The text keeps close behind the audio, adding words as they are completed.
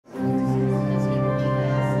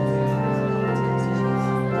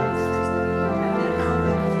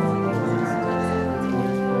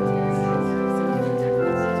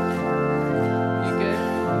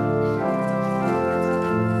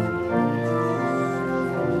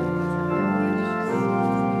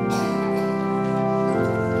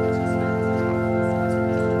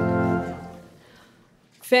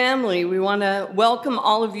Family, we want to welcome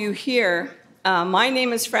all of you here. My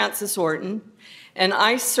name is Frances Orton, and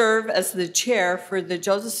I serve as the chair for the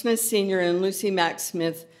Joseph Smith Sr. and Lucy Mack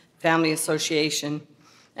Smith Family Association.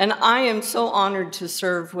 And I am so honored to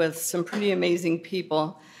serve with some pretty amazing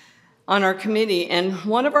people on our committee. And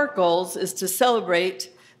one of our goals is to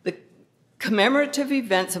celebrate the commemorative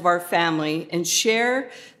events of our family and share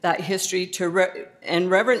that history and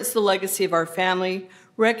reverence the legacy of our family,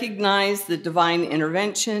 recognize the divine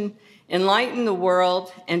intervention, enlighten the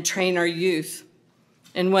world, and train our youth.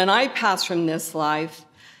 And when I pass from this life,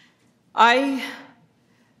 I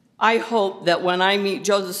hope that when I meet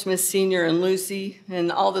Joseph Smith Sr. and Lucy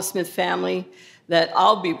and all the Smith family, that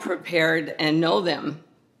I'll be prepared and know them.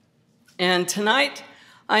 And tonight,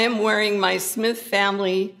 I am wearing my Smith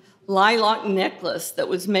family lilac necklace that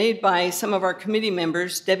was made by some of our committee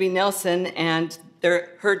members, Debbie Nelson and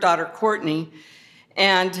her daughter, Courtney.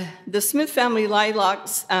 And the Smith family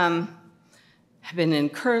lilacs have been in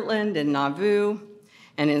Kirtland and Nauvoo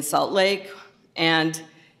and in Salt Lake. And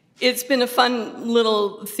it's been a fun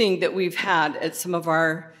little thing that we've had at some of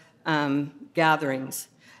our gatherings.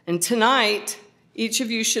 And tonight, each of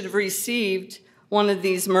you should have received one of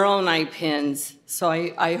these Moroni pins. So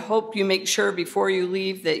I hope you make sure before you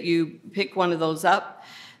leave that you pick one of those up.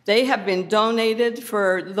 They have been donated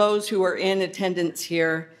for those who are in attendance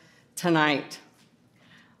here tonight.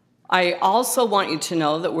 I also want you to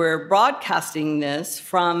know that we're broadcasting this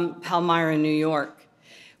from Palmyra, New York,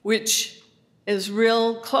 which is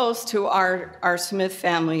real close to our Smith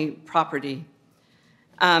family property.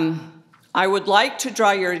 I would like to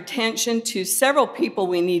draw your attention to several people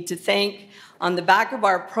we need to thank. On the back of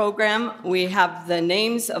our program, we have the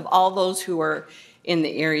names of all those who are in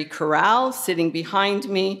the Erie Corral, sitting behind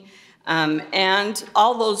me, and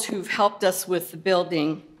all those who've helped us with the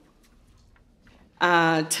building.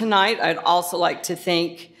 Tonight, I'd also like to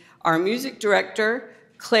thank our music director,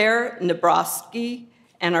 Claire Nabrowski,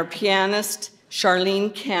 and our pianist,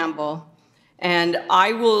 Charlene Campbell. And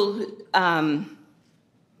I will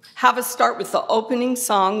have us start with the opening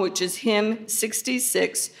song, which is hymn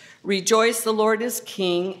 66, Rejoice, the Lord is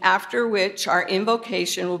King, after which our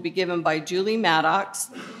invocation will be given by Julie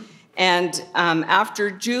Maddox. And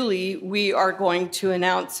after Julie, we are going to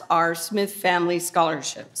announce our Smith family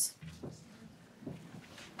scholarships.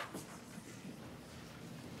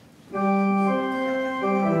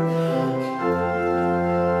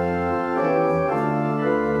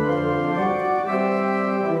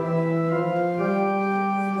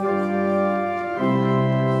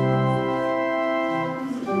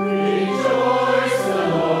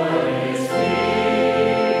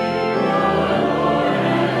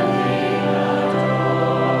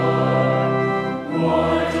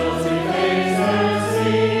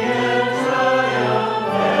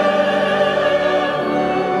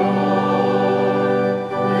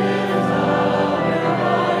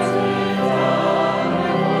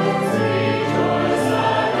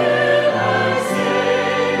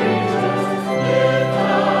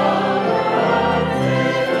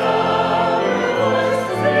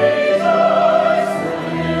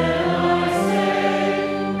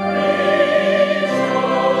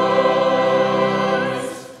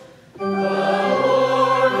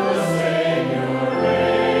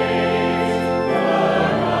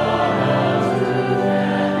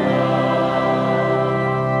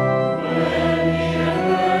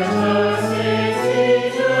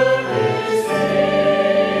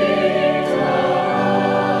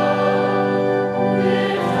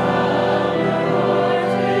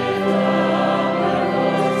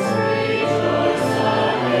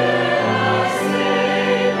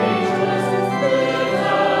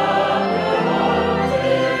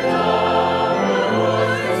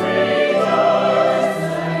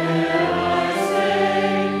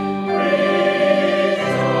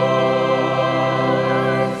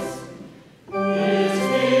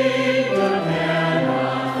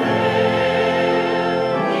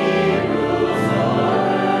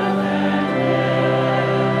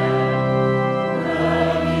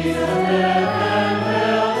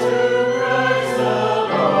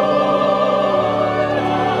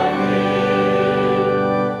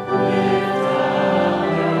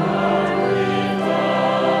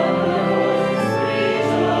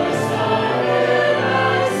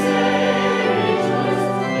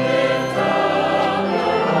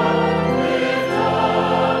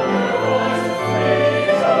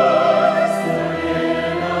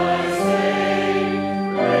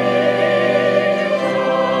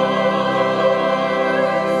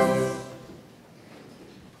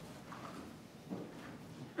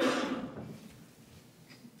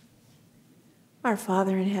 Our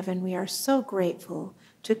Father in heaven, we are so grateful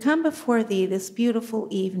to come before thee this beautiful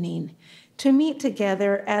evening, to meet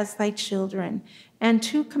together as thy children, and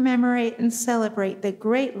to commemorate and celebrate the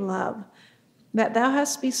great love that thou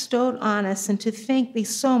hast bestowed on us, and to thank thee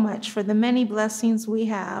so much for the many blessings we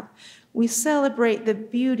have. We celebrate the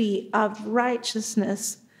beauty of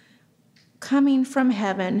righteousness coming from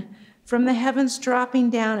heaven, from the heavens dropping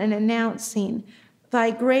down and announcing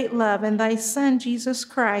thy great love and thy Son, Jesus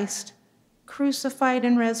Christ, crucified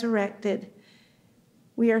and resurrected.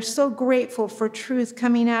 We are so grateful for truth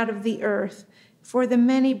coming out of the earth, for the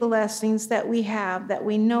many blessings that we have, that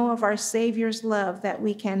we know of our Savior's love, that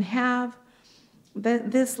we can have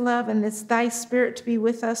this love and this thy Spirit to be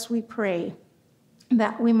with us, we pray,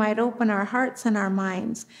 that we might open our hearts and our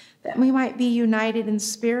minds, that we might be united in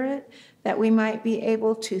spirit, that we might be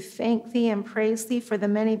able to thank thee and praise thee for the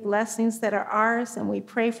many blessings that are ours. And we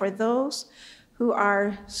pray for those who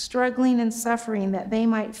are struggling and suffering, that they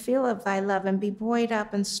might feel of thy love and be buoyed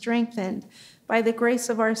up and strengthened by the grace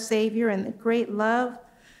of our Savior and the great love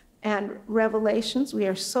and revelations. We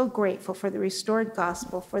are so grateful for the restored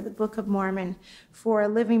gospel, for the Book of Mormon, for a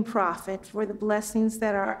living prophet, for the blessings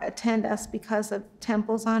that attend us because of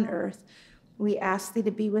temples on earth. We ask thee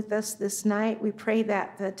to be with us this night. We pray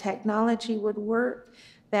that the technology would work,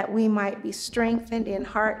 that we might be strengthened in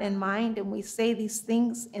heart and mind. And we say these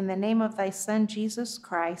things in the name of thy Son, Jesus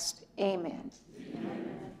Christ. Amen.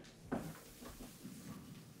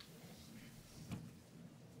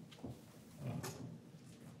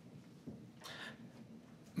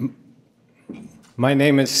 My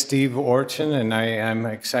name is Steve Orton, and I am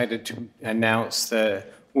excited to announce the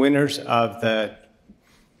winners of the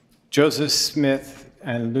Joseph Smith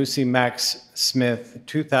and Lucy Max Smith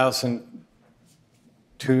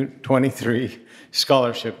 2023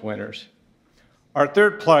 scholarship winners. Our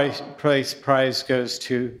third place prize goes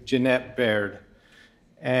to Jeanette Baird.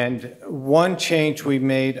 And one change we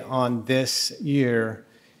made on this year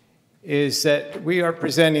is that we are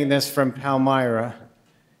presenting this from Palmyra,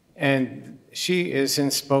 and she is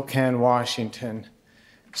in Spokane, Washington.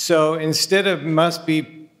 So instead of must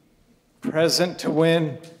be present to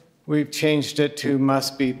win, we've changed it to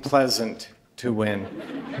must be pleasant to win.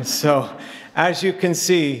 So as you can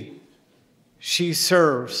see, she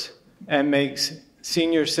serves and makes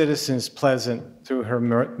senior citizens pleasant through her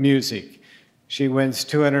music. She wins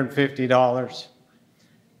 $250.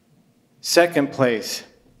 Second place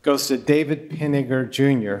goes to David Pinniger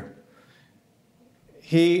Jr.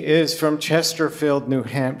 He is from Chesterfield, New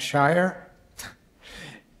Hampshire,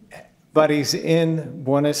 but he's in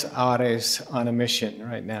Buenos Aires on a mission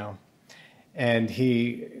right now. And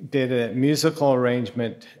he did a musical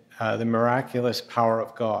arrangement, The Miraculous Power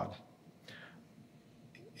of God.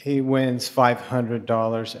 He wins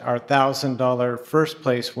 $500. Our $1,000 first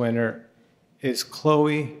place winner is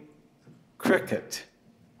Chloe Cricket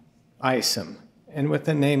Isom. And with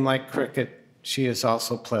a name like Cricket, she is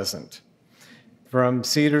also pleasant. From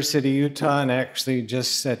Cedar City, Utah, and actually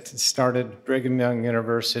just started Brigham Young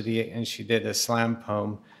University, and she did a slam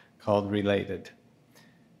poem called Related.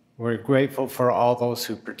 We're grateful for all those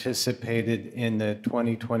who participated in the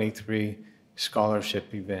 2023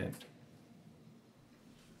 scholarship event.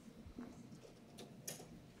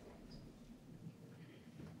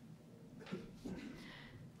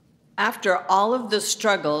 After all of the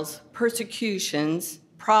struggles, persecutions,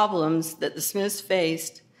 problems that the Smiths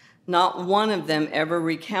faced, not one of them ever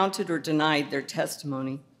recounted or denied their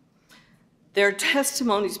testimony. Their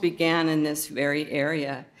testimonies began in this very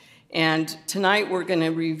area, and tonight we're going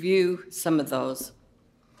to review some of those.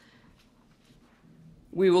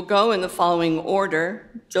 We will go in the following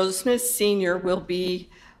order. Joseph Smith Sr. will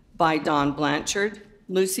be by Don Blanchard,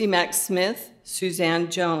 Lucy Mack Smith, Suzanne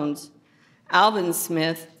Jones, Alvin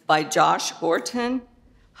Smith by Josh Orton,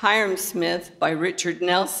 Hiram Smith by Richard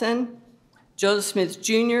Nelson, Joseph Smith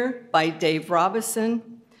Jr. by Dave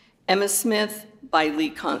Robison, Emma Smith by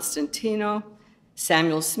Lee Constantino,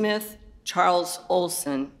 Samuel Smith, Charles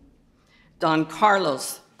Olson, Don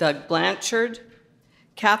Carlos, Doug Blanchard,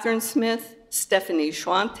 Catherine Smith, Stephanie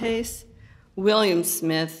Schwantes, William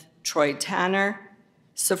Smith, Troy Tanner,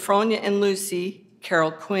 Sophronia and Lucy,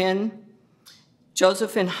 Carol Quinn.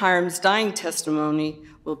 Joseph and Hiram's dying testimony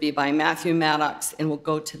will be by Matthew Maddox, and we'll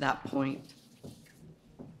go to that point.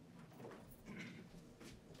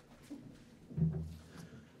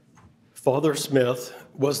 Father Smith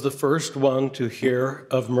was the first one to hear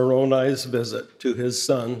of Moroni's visit to his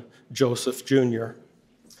son, Joseph Jr.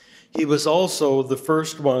 He was also the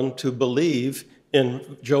first one to believe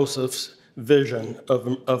in Joseph's vision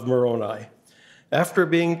of Moroni. After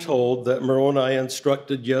being told that Moroni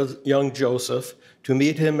instructed young Joseph to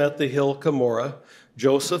meet him at the hill Cumorah,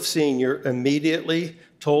 Joseph Sr. immediately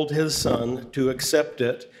told his son to accept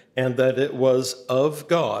it and that it was of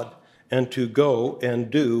God, and to go and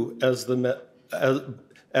do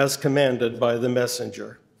as commanded by the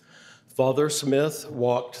messenger. Father Smith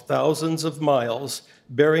walked thousands of miles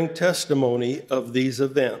bearing testimony of these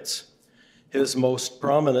events. His most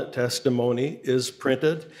prominent testimony is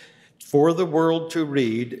printed for the world to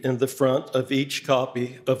read in the front of each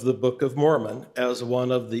copy of the Book of Mormon as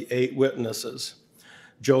one of the 8 witnesses.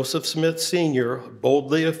 Joseph Smith Sr.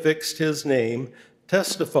 boldly affixed his name,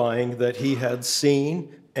 testifying that he had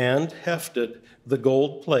seen and hefted the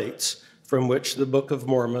gold plates from which the Book of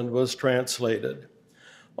Mormon was translated.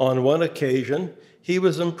 On one occasion, he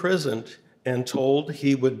was imprisoned and told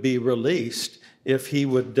he would be released if he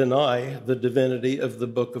would deny the divinity of the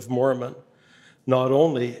Book of Mormon. Not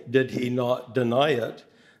only did he not deny it,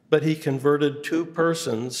 but he converted 2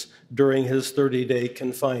 persons during his 30-day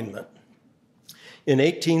confinement. In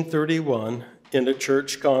 1831, in a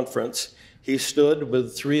church conference, he stood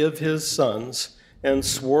with 3 of his sons and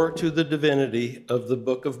swore to the divinity of the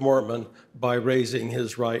Book of Mormon by raising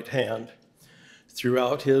his right hand.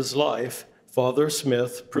 Throughout his life, Father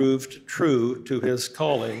Smith proved true to his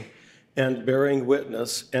calling and bearing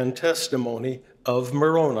witness and testimony of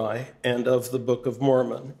Moroni and of the Book of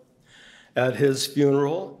Mormon. At his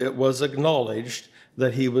funeral, it was acknowledged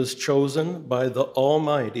that he was chosen by the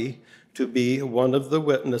Almighty to be one of the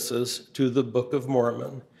witnesses to the Book of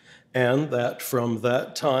Mormon, and that from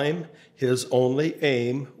that time, his only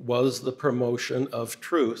aim was the promotion of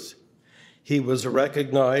truth. He was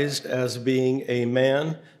recognized as being a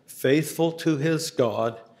man faithful to his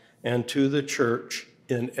God and to the church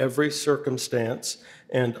in every circumstance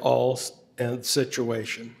and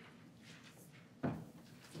situation.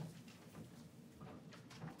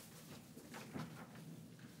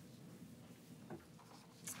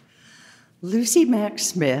 Lucy Mack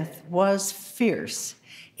Smith was fierce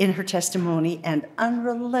in her testimony and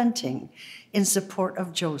unrelenting in support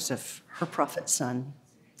of Joseph, her prophet son.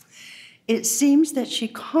 It seems that she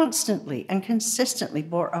constantly and consistently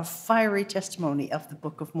bore a fiery testimony of the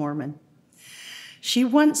Book of Mormon. She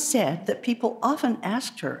once said that people often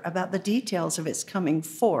asked her about the details of its coming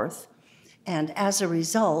forth, and as a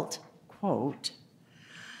result, quote,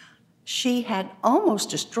 "She had almost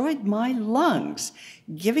destroyed my lungs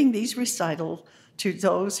giving these recitals to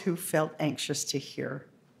those who felt anxious to hear."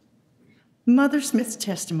 Mother Smith's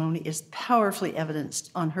testimony is powerfully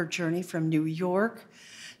evidenced on her journey from New York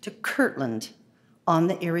to Kirtland on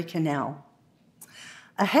the Erie Canal.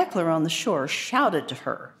 A heckler on the shore shouted to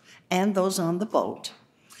her and those on the boat,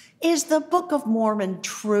 "Is the Book of Mormon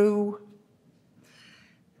true?"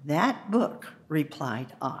 "That book,"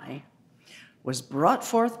 replied I, "was brought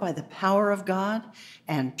forth by the power of God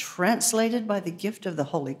and translated by the gift of the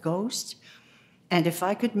Holy Ghost. And if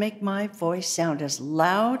I could make my voice sound as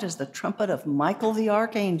loud as the trumpet of Michael the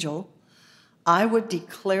Archangel, I would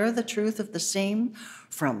declare the truth of the same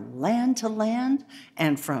from land to land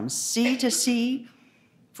and from sea to sea,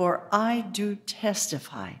 for I do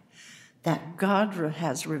testify that God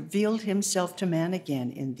has revealed himself to man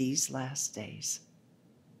again in these last days."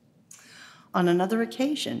 On another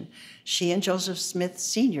occasion, she and Joseph Smith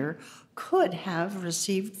Sr. could have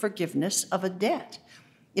received forgiveness of a debt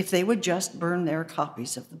if they would just burn their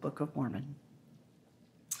copies of the Book of Mormon.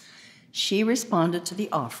 She responded to the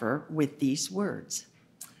offer with these words,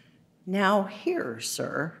 "Now hear,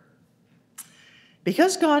 sir,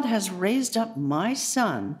 because God has raised up my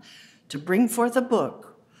son to bring forth a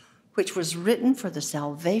book which was written for the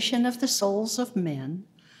salvation of the souls of men,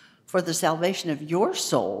 for the salvation of your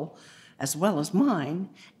soul as well as mine,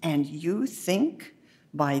 and you think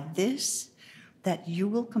by this that you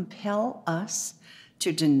will compel us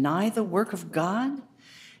to deny the work of God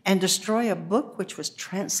and destroy a book which was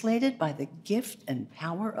translated by the gift and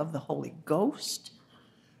power of the Holy Ghost?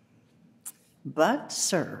 But,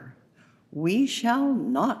 sir, we shall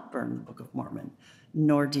not burn the Book of Mormon,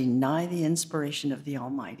 nor deny the inspiration of the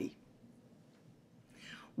Almighty."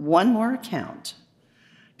 One more account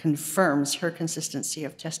confirms her consistency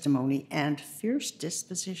of testimony and fierce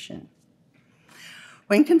disposition.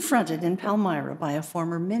 When confronted in Palmyra by a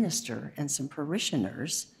former minister and some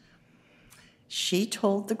parishioners, she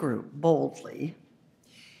told the group boldly,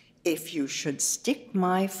 "If you should stick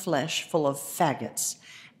my flesh full of faggots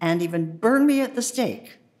and even burn me at the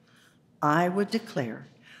stake, I would declare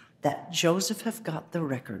that Joseph have got the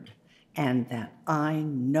record and that I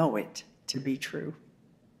know it to be true."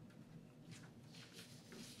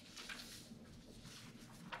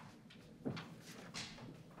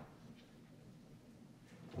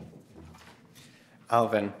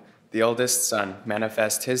 Alvin, the oldest son,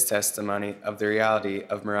 manifest his testimony of the reality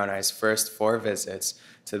of Moroni's first 4 visits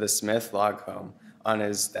to the Smith log home on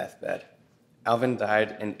his deathbed. Alvin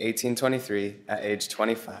died in 1823 at age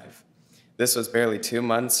 25. This was barely 2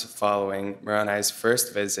 months following Moroni's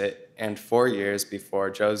first visit and 4 years before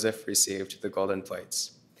Joseph received the golden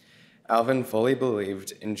plates. Alvin fully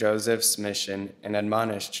believed in Joseph's mission and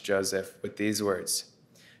admonished Joseph with these words: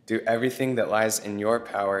 "Do everything that lies in your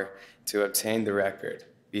power to obtain the record.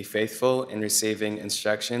 Be faithful in receiving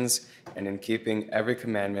instructions and in keeping every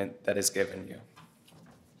commandment that is given you."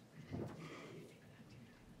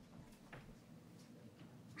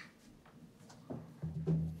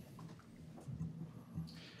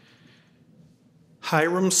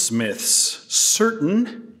 Hiram Smith's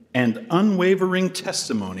certain and unwavering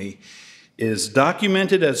testimony is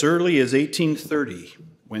documented as early as 1830,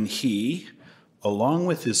 when he, along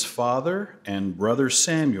with his father and brother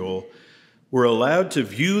Samuel, were allowed to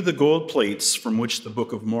view the gold plates from which the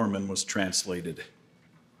Book of Mormon was translated.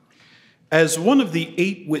 As one of the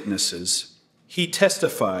 8 witnesses, he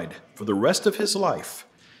testified for the rest of his life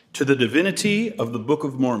to the divinity of the Book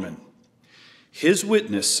of Mormon. His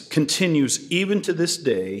witness continues even to this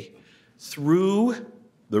day through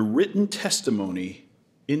the written testimony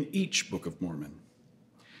in each Book of Mormon.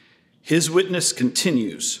 His witness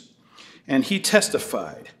continues, and he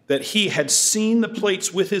testified that he had seen the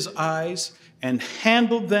plates with his eyes and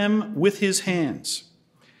handled them with his hands.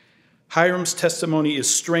 Hiram's testimony is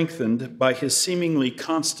strengthened by his seemingly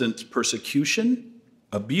constant persecution,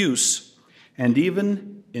 abuse, and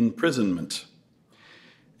even imprisonment.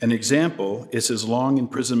 An example is his long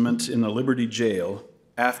imprisonment in the Liberty Jail,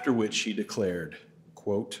 after which he declared,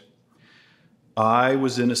 quote, "I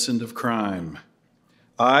was innocent of crime.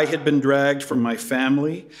 I had been dragged from my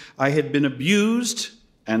family. I had been abused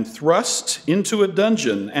and thrust into a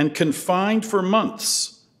dungeon and confined for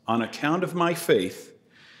months on account of my faith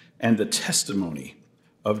and the testimony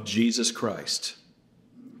of Jesus Christ.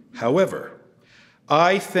 However,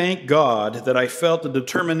 I thank God that I felt a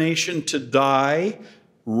determination to die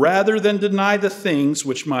rather than deny the things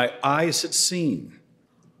which my eyes had seen,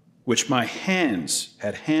 which my hands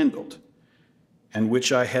had handled, and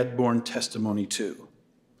which I had borne testimony to.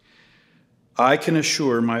 I can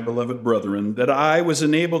assure my beloved brethren that I was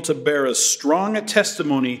enabled to bear as strong a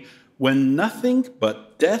testimony when nothing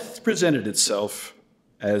but death presented itself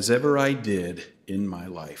as ever I did in my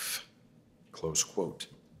life." Close quote.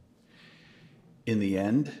 In the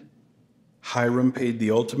end, Hiram paid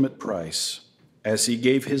the ultimate price as he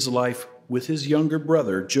gave his life with his younger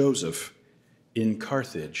brother, Joseph, in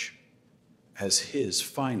Carthage as his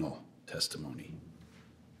final testimony.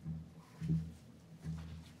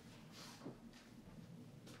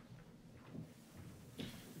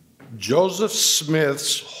 Joseph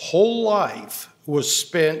Smith's whole life was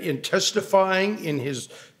spent in testifying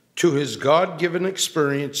to his God-given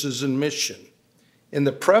experiences and mission. In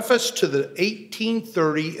the preface to the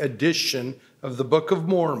 1830 edition of the Book of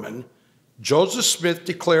Mormon, Joseph Smith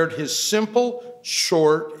declared his simple,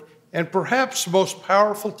 short, and perhaps most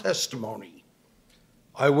powerful testimony: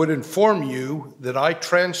 "I would inform you that I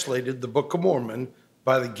translated the Book of Mormon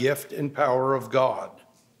by the gift and power of God."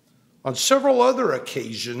 On several other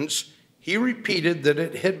occasions, he repeated that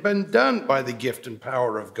it had been done by the gift and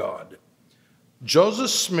power of God. Joseph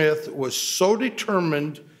Smith was so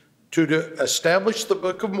determined to establish the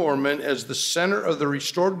Book of Mormon as the center of the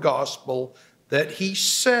restored gospel that he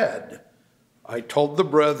said, "I told the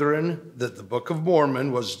brethren that the Book of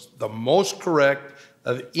Mormon was the most correct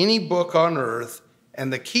of any book on earth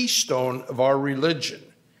and the keystone of our religion,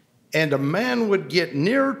 and a man would get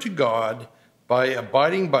nearer to God by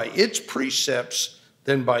abiding by its precepts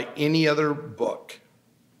than by any other book."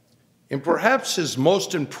 In perhaps his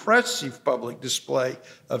most impressive public display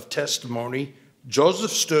of testimony,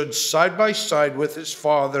 Joseph stood side by side with his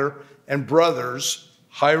father and brothers,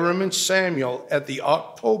 Hiram and Samuel, at the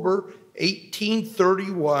October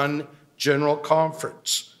 1831 General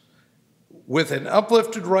Conference. With an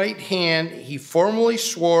uplifted right hand, he formally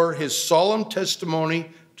swore his solemn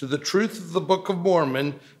testimony to the truth of the Book of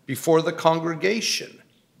Mormon before the congregation.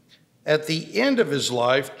 At the end of his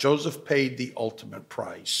life, Joseph paid the ultimate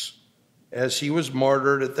price, as he was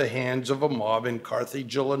martyred at the hands of a mob in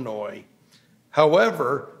Carthage, Illinois.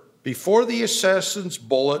 However, before the assassin's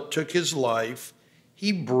bullet took his life,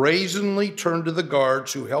 he brazenly turned to the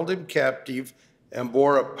guards who held him captive and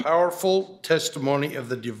bore a powerful testimony of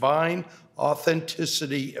the divine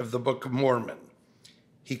authenticity of the Book of Mormon.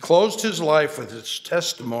 He closed his life with his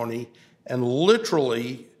testimony and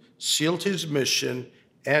literally sealed his mission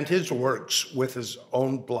and his works with his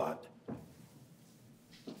own blood.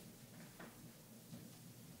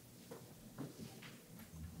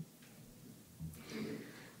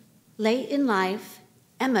 Late in life,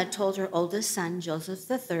 Emma told her oldest son, Joseph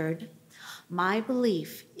III, "My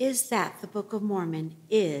belief is that the Book of Mormon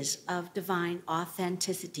is of divine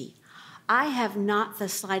authenticity. I have not the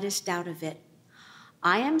slightest doubt of it.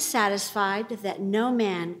 I am satisfied that no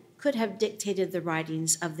man could have dictated the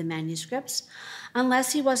writings of the manuscripts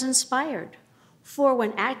unless he was inspired. For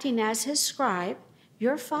when acting as his scribe,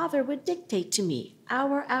 your father would dictate to me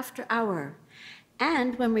hour after hour.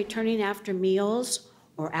 And when returning after meals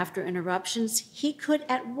or after interruptions, he could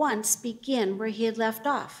at once begin where he had left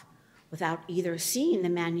off, without either seeing the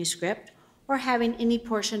manuscript or having any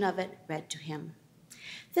portion of it read to him.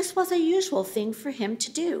 This was a usual thing for him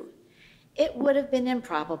to do. It would have been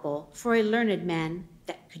improbable for a learned man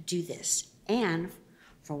that could do this, and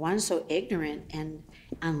for one so ignorant and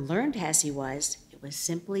unlearned as he was, it was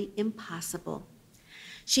simply impossible."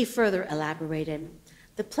 She further elaborated,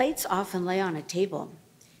 "The plates often lay on a table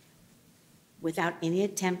without any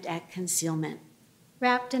attempt at concealment,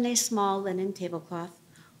 wrapped in a small linen tablecloth,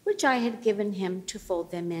 which I had given him to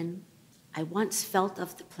fold them in. I once felt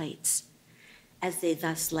of the plates as they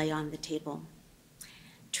thus lay on the table.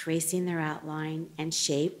 Tracing their outline and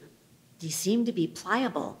shape, they seemed to be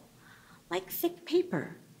pliable, like thick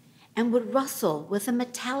paper, and would rustle with a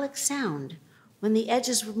metallic sound when the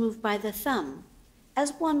edges were moved by the thumb,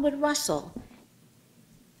 as one would rustle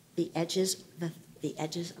the edges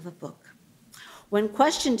of a book. When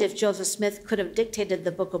questioned if Joseph Smith could have dictated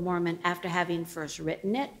the Book of Mormon after having first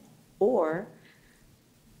written it or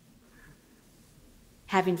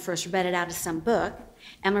having first read it out of some book,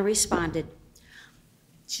 Emma responded,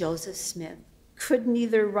 "Joseph Smith could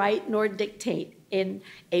neither write nor dictate in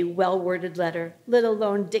a well-worded letter, let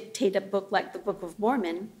alone dictate a book like the Book of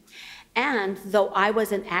Mormon. And though I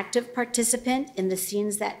was an active participant in the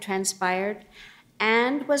scenes that transpired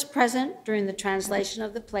and was present during the translation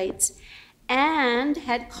of the plates and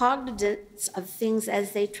had cognizance of things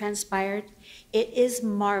as they transpired, it is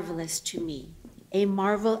marvelous to me, a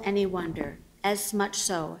marvel and a wonder, as much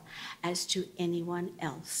so as to anyone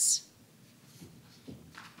else."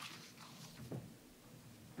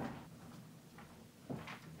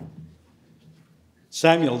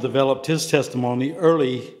 Samuel developed his testimony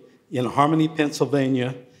early in Harmony,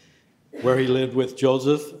 Pennsylvania, where he lived with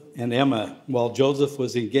Joseph and Emma while Joseph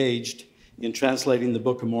was engaged in translating the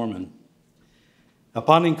Book of Mormon.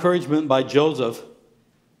 Upon encouragement by Joseph,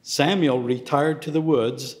 Samuel retired to the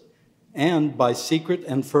woods and by secret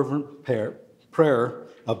and fervent prayer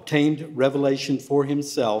obtained revelation for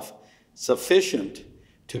himself sufficient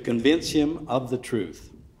to convince him of the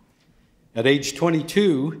truth. At age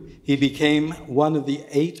 22, he became one of the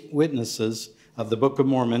 8 witnesses of the Book of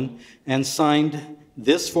Mormon and signed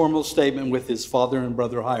this formal statement with his father and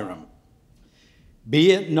brother Hiram.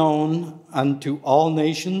 "Be it known unto all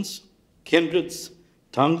nations, kindreds,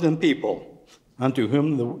 tongues, and people, unto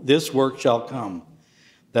whom this work shall come,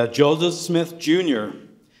 that Joseph Smith, Jr.,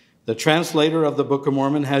 the translator of the Book of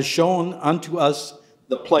Mormon, has shown unto us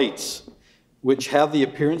the plates, which have the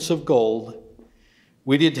appearance of gold.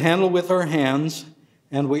 We did handle with our hands,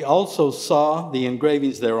 and we also saw the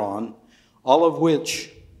engravings thereon, all of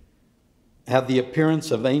which have the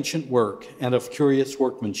appearance of ancient work and of curious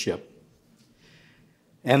workmanship.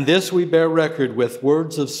 And this we bear record with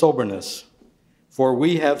words of soberness, for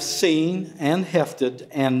we have seen and hefted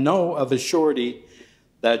and know of a surety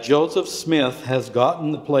that Joseph Smith has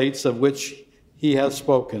gotten the plates of which he has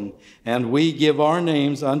spoken, and we give our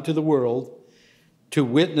names unto the world, to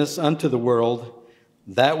witness unto the world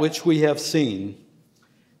that which we have seen,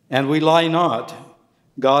 and we lie not,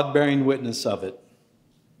 God bearing witness of it."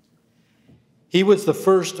 He was the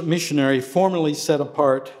first missionary formally set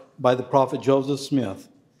apart by the prophet Joseph Smith.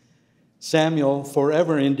 Samuel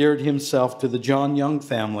forever endeared himself to the John Young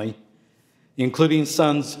family, including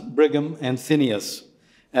sons Brigham and Phineas,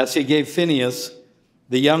 as he gave Phineas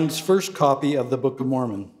the Young's first copy of the Book of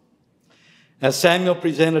Mormon. As Samuel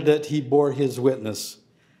presented it, he bore his witness.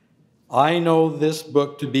 "I know this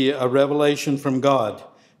book to be a revelation from God,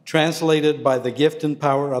 translated by the gift and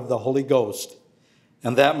power of the Holy Ghost,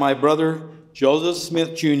 and that my brother Joseph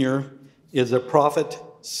Smith, Jr. is a prophet,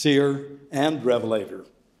 seer, and revelator."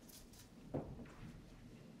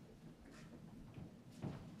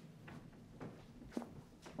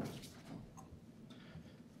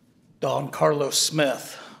 Don Carlos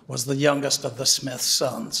Smith was the youngest of the Smith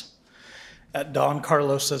sons. At Don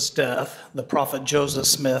Carlos's death, the prophet Joseph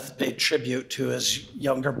Smith paid tribute to his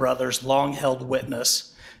younger brother's long-held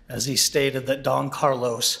witness, as he stated that Don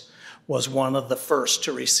Carlos was one of the first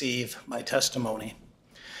to receive my testimony.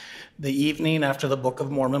 The evening after the Book of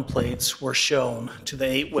Mormon plates were shown to the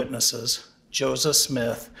 8 witnesses, Joseph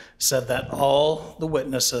Smith said that all the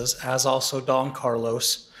witnesses, as also Don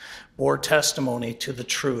Carlos, bore testimony to the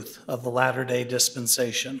truth of the Latter-day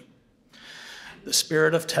Dispensation. This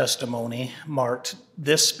spirit of testimony marked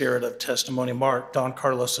Don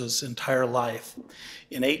Carlos's entire life.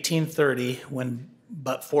 In 1830, when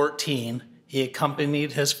but 14, he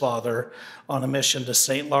accompanied his father on a mission to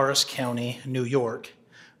St. Lawrence County, New York,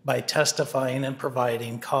 by testifying and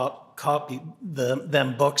providing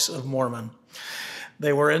them Books of Mormon.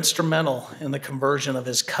 They were instrumental in the conversion of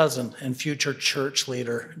his cousin and future church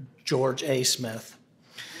leader, George A. Smith.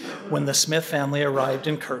 When the Smith family arrived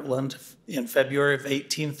in Kirtland in February of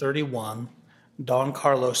 1831, Don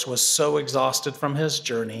Carlos was so exhausted from his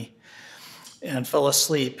journey and fell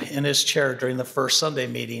asleep in his chair during the first Sunday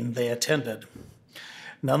meeting they attended.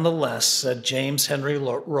 Nonetheless, said James Henry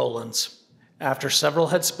Rollins, after several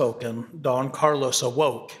had spoken, Don Carlos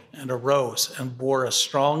awoke and arose and bore as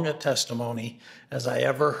strong a testimony as I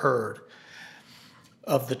ever heard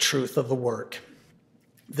of the truth of the work.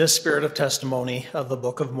 This spirit of testimony of the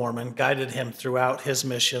Book of Mormon guided him throughout his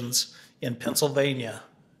missions in Pennsylvania,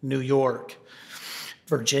 New York,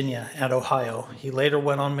 Virginia, and Ohio. He later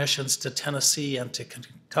went on missions to Tennessee and to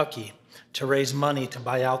Kentucky to raise money to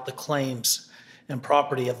buy out the claims and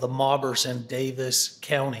property of the mobbers in Davis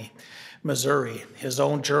County, Missouri. His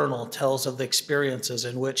own journal tells of the experiences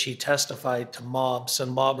in which he testified to mobs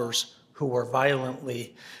and mobbers who were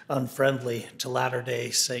violently unfriendly to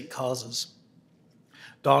Latter-day Saint causes.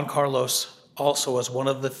 Don Carlos also was one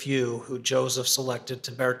of the few who Joseph selected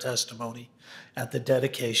to bear testimony at the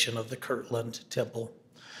dedication of the Kirtland Temple.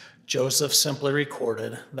 Joseph simply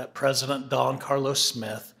recorded that President Don Carlos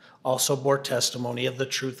Smith also bore testimony of the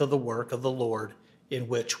truth of the work of the Lord in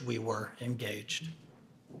which we were engaged.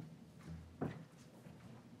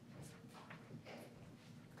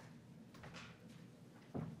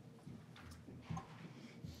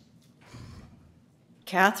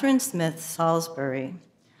 Catherine Smith Salisbury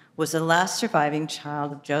was the last surviving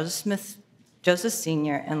child of Joseph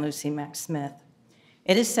Sr. and Lucy Mack Smith.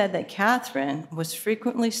 It is said that Catherine was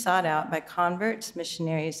frequently sought out by converts,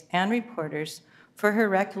 missionaries, and reporters for her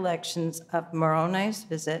recollections of Moroni's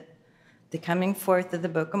visit, the coming forth of the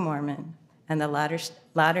Book of Mormon, and the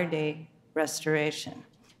Latter-day Restoration.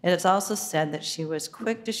 It is also said that she was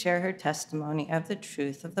quick to share her testimony of the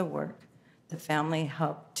truth of the work the family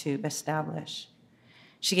helped to establish.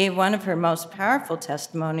 She gave one of her most powerful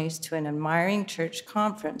testimonies to an admiring church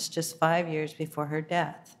conference just 5 years before her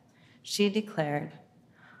death. She declared,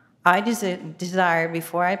 "I desire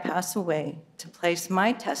before I pass away to place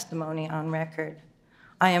my testimony on record.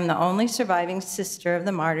 I am the only surviving sister of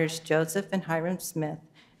the martyrs Joseph and Hiram Smith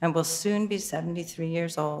and will soon be 73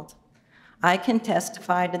 years old. I can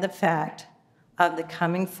testify to the fact of the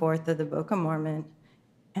coming forth of the Book of Mormon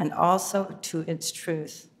and also to its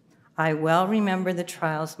truth. I well remember the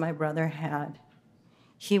trials my brother had.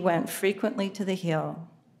 He went frequently to the hill,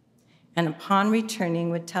 and upon returning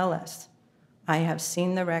would tell us, 'I have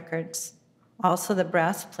seen the records, also the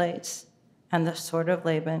brass plates and the sword of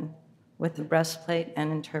Laban with the breastplate and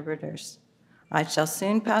interpreters. I shall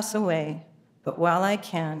soon pass away, but while I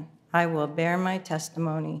can, I will bear my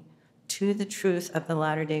testimony to the truth of the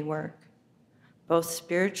latter-day work, both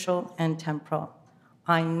spiritual and temporal.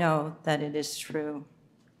 I know that it is true.'"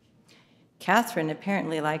 Catherine,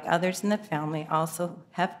 apparently like others in the family, also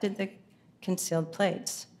hefted the concealed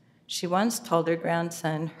plates. She once told her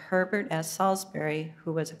grandson, Herbert S. Salisbury,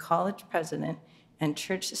 who was a college president and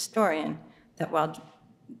church historian, that while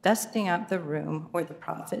dusting up the room where the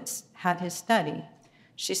prophets had his study,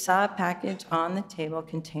 she saw a package on the table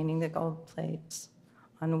containing the gold plates,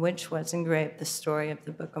 on which was engraved the story of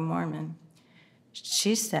the Book of Mormon.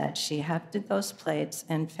 She said she hefted those plates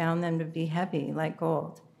and found them to be heavy like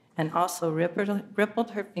gold, and also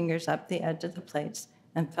rippled her fingers up the edge of the plates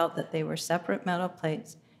and felt that they were separate metal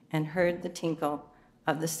plates and heard the tinkle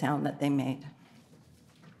of the sound that they made.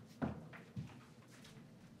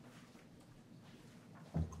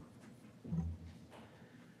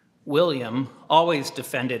 William always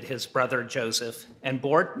defended his brother Joseph and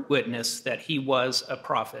bore witness that he was a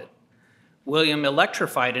prophet. William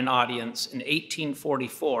electrified an audience in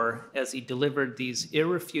 1844 as he delivered these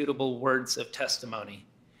irrefutable words of testimony.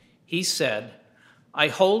 He said, "I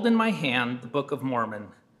hold in my hand the Book of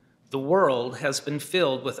Mormon. The world has been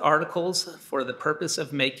filled with articles for the purpose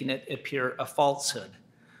of making it appear a falsehood.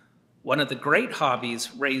 One of the great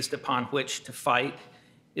hobbies raised upon which to fight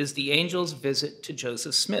is the angel's visit to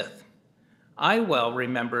Joseph Smith. I well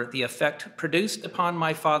remember the effect produced upon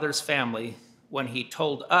my father's family when he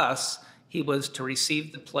told us he was to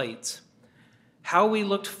receive the plates. How we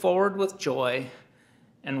looked forward with joy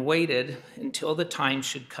and waited until the time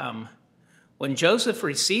should come. When Joseph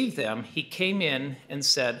received them, he came in and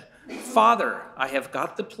said, "Father, I have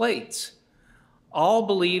got the plates." All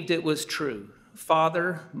believed it was true,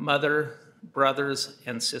 father, mother, brothers,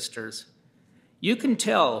 and sisters. You can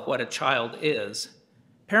tell what a child is.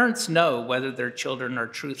 Parents know whether their children are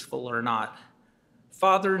truthful or not.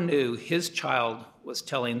 Father knew his child was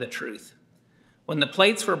telling the truth. When the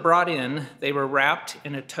plates were brought in, they were wrapped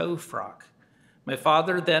in a tow frock. My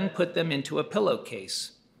father then put them into a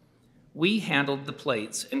pillowcase. We handled the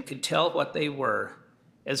plates and could tell what they were.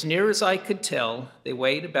 As near as I could tell, they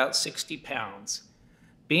weighed about 60 pounds.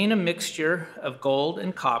 Being a mixture of gold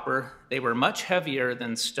and copper, they were much heavier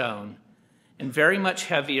than stone and very much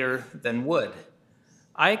heavier than wood.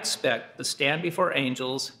 I expect to stand before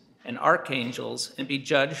angels and archangels and be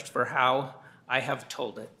judged for how I have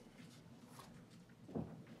told it.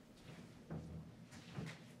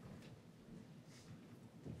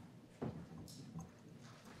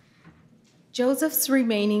 Joseph's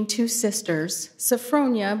remaining two sisters,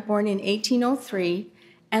 Sophronia, born in 1803,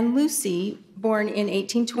 and Lucy, born in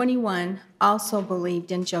 1821, also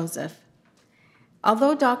believed in Joseph.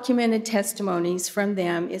 Although documented testimonies from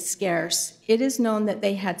them is scarce, it is known that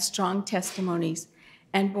they had strong testimonies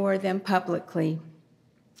and bore them publicly.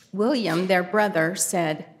 William, their brother,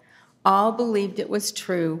 said, "All believed it was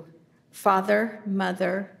true, father,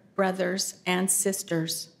 mother, brothers, and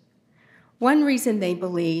sisters." One reason they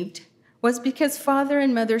believed was because Father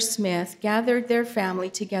and Mother Smith gathered their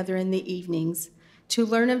family together in the evenings to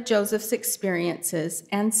learn of Joseph's experiences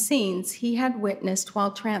and scenes he had witnessed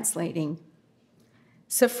while translating.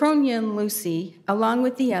 Sophronia and Lucy, along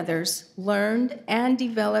with the others, learned and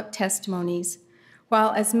developed testimonies,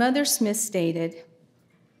 while, as Mother Smith stated,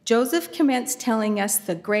 Joseph commenced telling us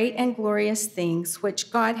the great and glorious things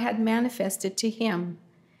which God had manifested to him.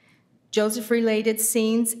 Joseph related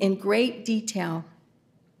scenes in great detail.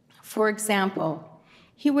 For example,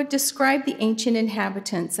 he would describe the ancient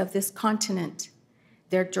inhabitants of this continent,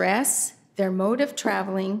 their dress, their mode of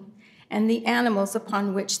traveling, and the animals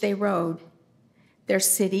upon which they rode, their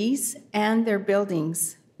cities and their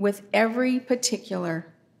buildings, with every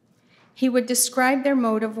particular. He would describe their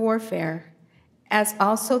mode of warfare, as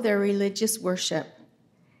also their religious worship.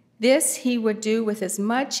 This he would do with as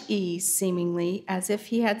much ease, seemingly, as if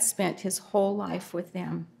he had spent his whole life with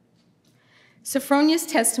them. Sophronia's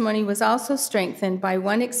testimony was also strengthened by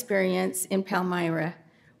one experience in Palmyra,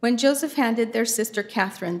 when Joseph handed their sister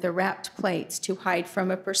Catherine the wrapped plates to hide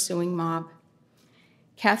from a pursuing mob.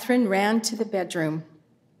 Catherine ran to the bedroom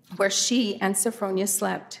where she and Sophronia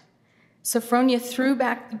slept. Sophronia threw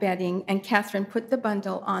back the bedding, and Catherine put the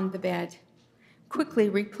bundle on the bed, quickly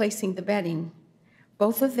replacing the bedding.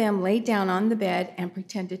 Both of them lay down on the bed and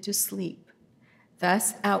pretended to sleep,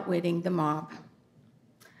 thus outwitting the mob.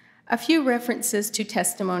 A few references to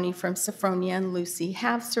testimony from Sophronia and Lucy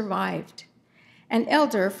have survived. An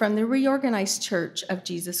elder from the Reorganized Church of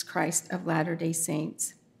Jesus Christ of Latter-day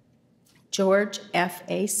Saints, George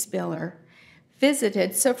F.A. Spiller,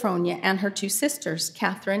 visited Sophronia and her two sisters,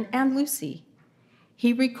 Catherine and Lucy.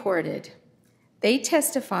 He recorded, "They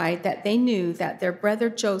testified that they knew that their brother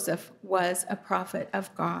Joseph was a prophet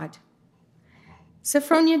of God."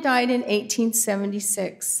 Sophronia died in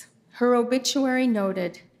 1876. Her obituary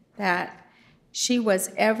noted that she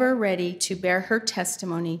was ever ready to bear her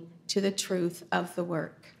testimony to the truth of the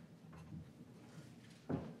work.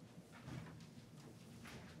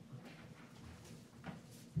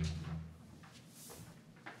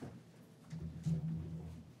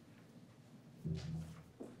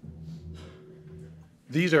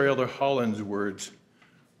 These are Elder Holland's words,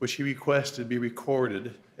 which he requested be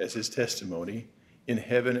recorded as his testimony in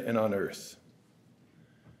heaven and on earth.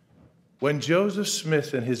 When Joseph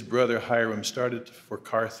Smith and his brother Hiram started for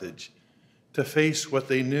Carthage to face what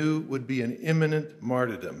they knew would be an imminent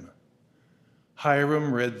martyrdom,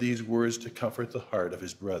 Hiram read these words to comfort the heart of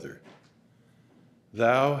his brother.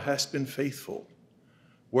 "Thou hast been faithful,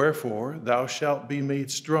 wherefore thou shalt be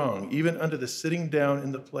made strong, even unto the sitting down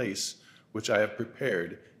in the place which I have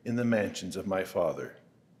prepared in the mansions of my father.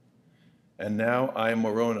 And now I,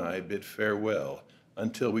 Moroni, bid farewell,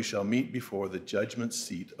 until we shall meet before the judgment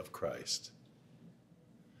seat of Christ."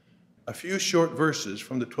 A few short verses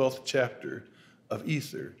from the 12th chapter of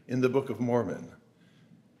Ether in the Book of Mormon.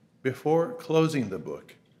 Before closing the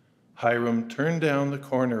book, Hiram turned down the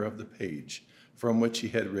corner of the page from which he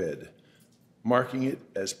had read, marking it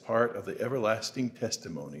as part of the everlasting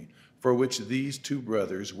testimony for which these two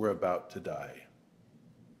brothers were about to die.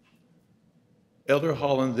 Elder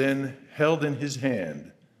Holland then held in his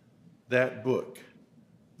hand that book,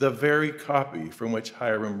 the very copy from which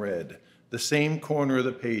Hiram read, the same corner of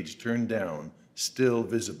the page turned down, still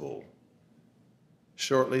visible.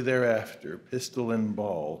 Shortly thereafter, pistol and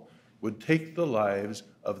ball would take the lives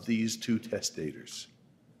of these two testators.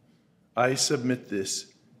 I submit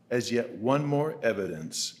this as yet one more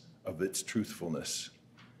evidence of its truthfulness.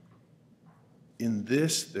 In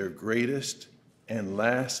this, their greatest and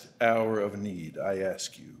last hour of need, I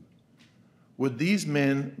ask you, would these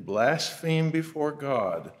men blaspheme before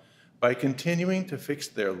God by continuing to fix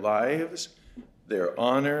their lives, their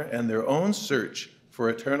honor, and their own search for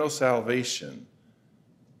eternal salvation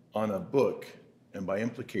on a book, and by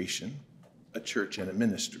implication, a church and a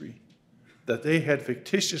ministry, that they had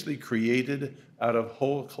fictitiously created out of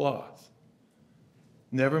whole cloth?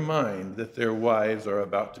 Never mind that their wives are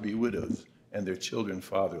about to be widows and their children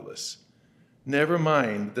fatherless. Never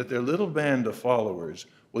mind that their little band of followers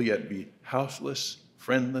will yet be houseless,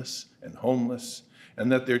 friendless, and homeless,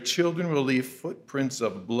 and that their children will leave footprints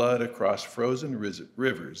of blood across frozen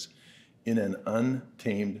rivers in an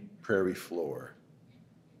untamed prairie floor.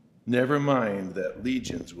 Never mind that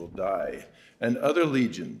legions will die and other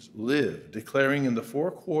legions live, declaring in the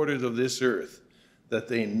four quarters of this earth that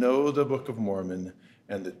they know the Book of Mormon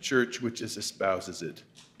and the church which espouses it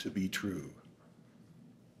to be true.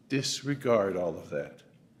 Disregard all of that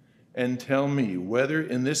and tell me whether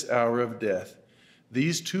in this hour of death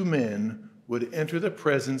these two men would enter the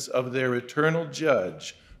presence of their eternal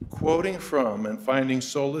judge, quoting from and finding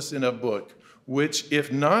solace in a book which,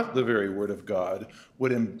 if not the very word of God,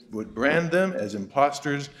 would brand them as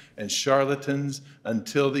impostors and charlatans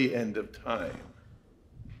until the end of time.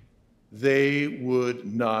 They would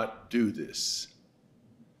not do this.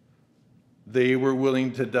 They were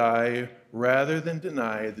willing to die rather than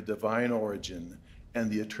deny the divine origin and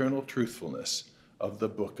the eternal truthfulness of the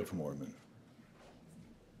Book of Mormon.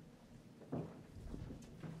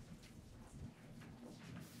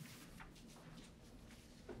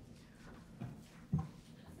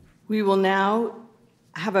 We will now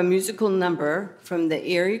have a musical number from the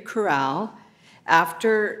Erie Chorale.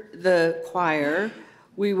 After the choir,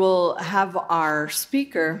 we will have our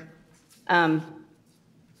speaker,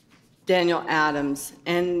 Daniel Adams.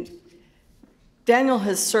 And Daniel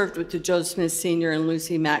has served with the Joseph Smith Sr. and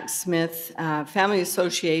Lucy Mack Smith Family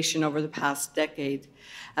Association over the past decade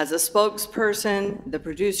as a spokesperson, the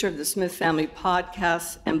producer of the Smith Family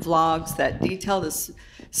podcasts and vlogs that detail the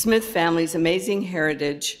Smith family's amazing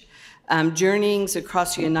heritage, journeyings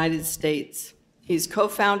across the United States. He's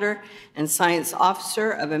co-founder and science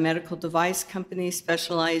officer of a medical device company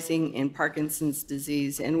specializing in Parkinson's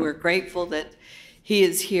disease, and we're grateful that he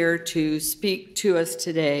is here to speak to us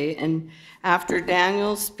today. And after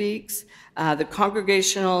Daniel speaks, the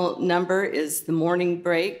congregational number is the Morning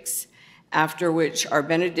Breaks, after which our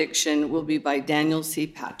benediction will be by Daniel C.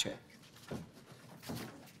 Patrick.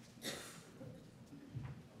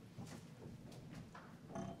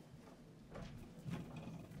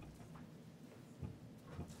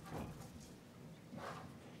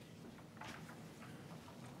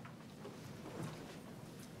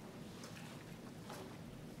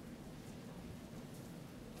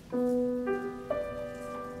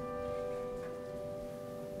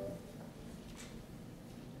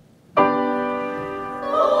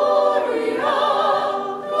 Gloria,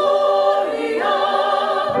 Gloria.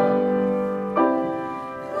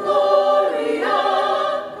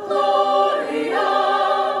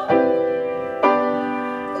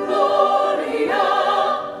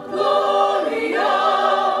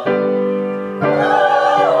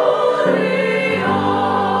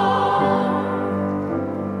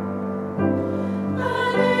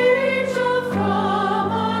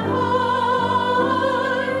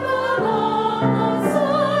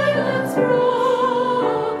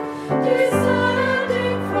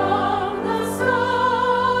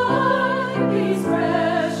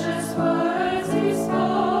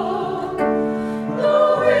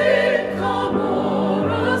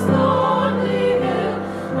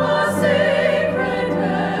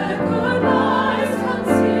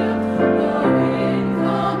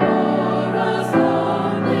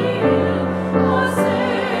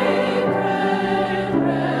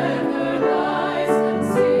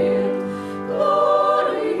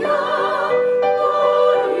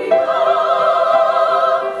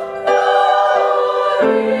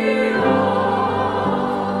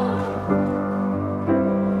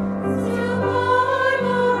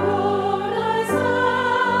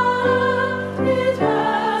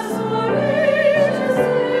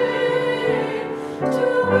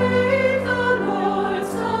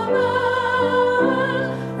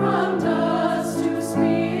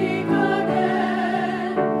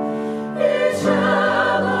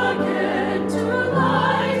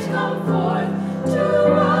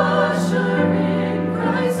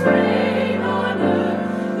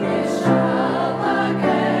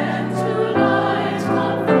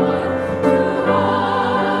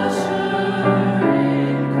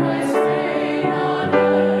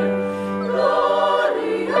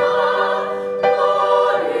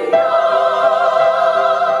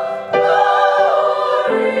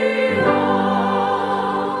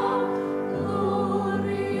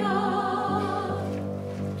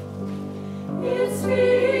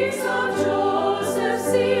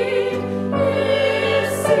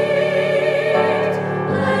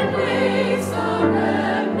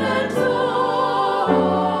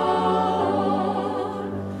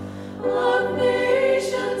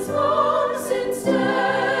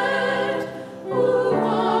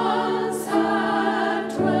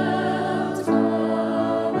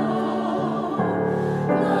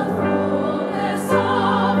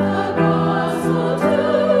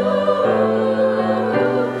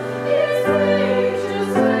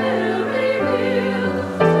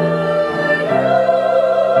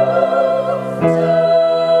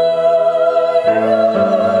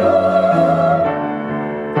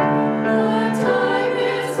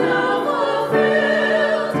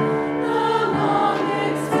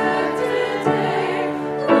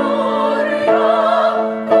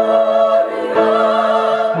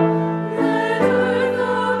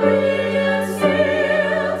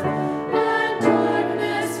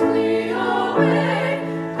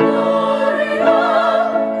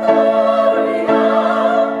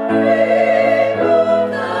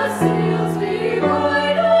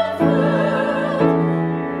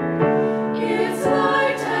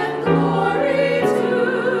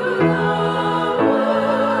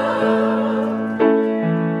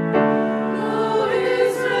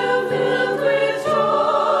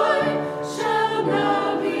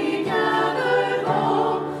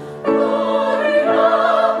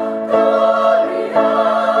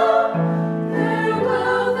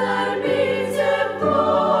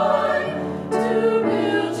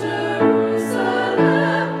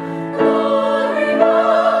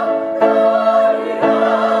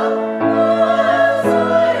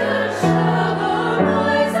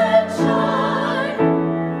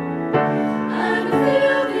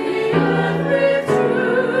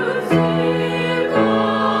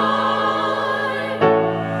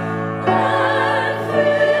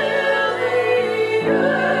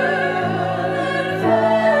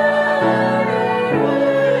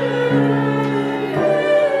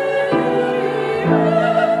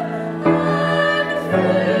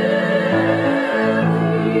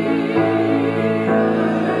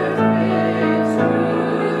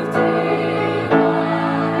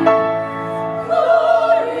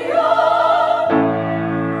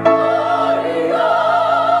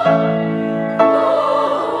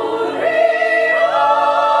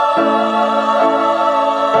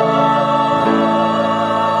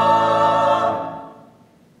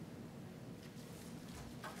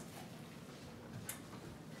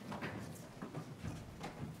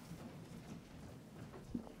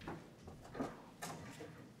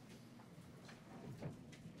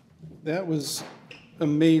 That was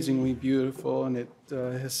amazingly beautiful, and it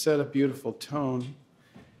has set a beautiful tone.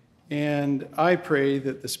 And I pray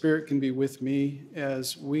that the Spirit can be with me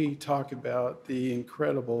as we talk about the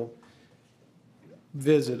incredible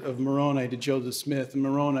visit of Moroni to Joseph Smith and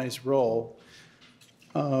Moroni's role.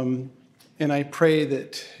 And I pray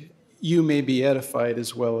that you may be edified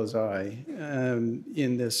as well as I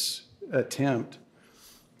in this attempt.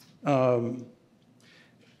 I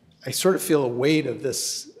sort of feel a weight of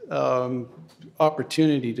this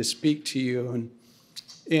opportunity to speak to you,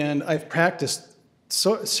 and I've practiced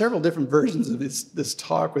several different versions of this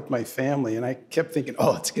talk with my family, and I kept thinking,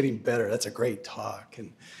 oh, it's getting better. That's a great talk.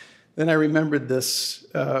 And then I remembered this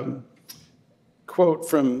quote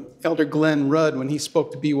from Elder Glenn Rudd when he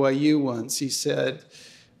spoke to BYU once. He said,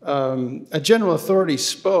 a general authority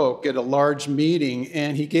spoke at a large meeting,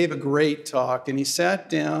 and he gave a great talk, and he sat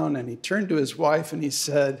down and he turned to his wife and he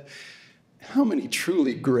said, how many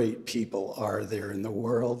truly great people are there in the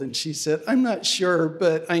world? And she said, I'm not sure,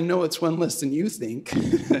 but I know it's one less than you think.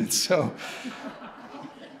 And so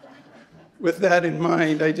with that in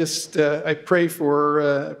mind, I pray for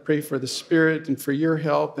the Spirit and for your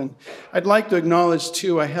help. And I'd like to acknowledge,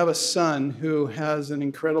 too, I have a son who has an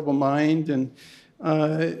incredible mind, and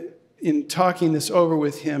in talking this over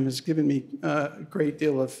with him has given me a great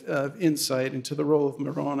deal of insight into the role of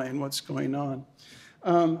Moroni and what's going on.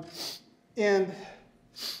 And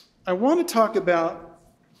I want to talk about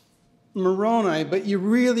Moroni, but you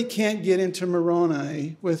really can't get into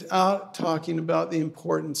Moroni without talking about the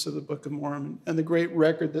importance of the Book of Mormon and the great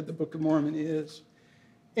record that the Book of Mormon is.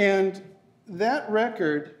 And that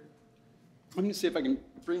record, let me see if I can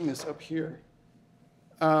bring this up here.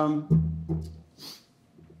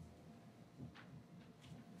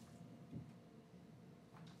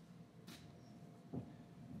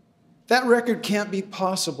 That record can't be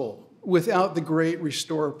possible without the great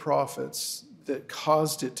restorer prophets that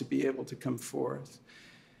caused it to be able to come forth.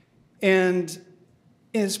 And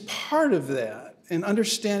as part of that, and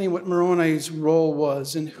understanding what Moroni's role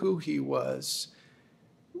was and who he was,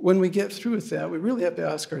 when we get through with that, we really have to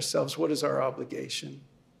ask ourselves, what is our obligation?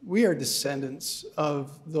 We are descendants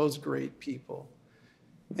of those great people,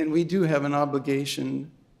 and we do have an obligation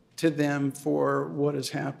to them for what has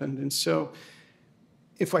happened. And so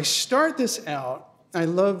if I start this out, I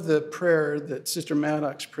love the prayer that Sister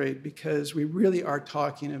Maddox prayed, because we really are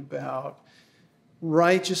talking about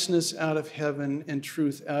righteousness out of heaven and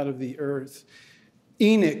truth out of the earth.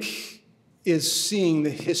 Enoch is seeing the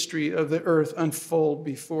history of the earth unfold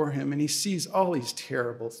before him, and he sees all these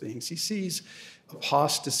terrible things. He sees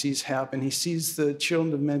apostasies happen. He sees the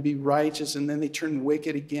children of men be righteous, and then they turn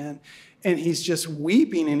wicked again. And he's just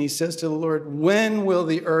weeping, and he says to the Lord, when will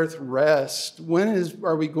the earth rest? When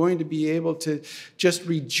are we going to be able to just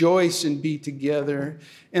rejoice and be together?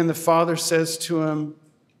 And the Father says to him,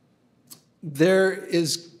 there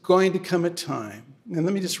is going to come a time. And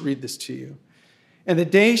let me just read this to you. And the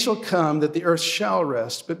day shall come that the earth shall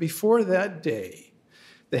rest, but before that day,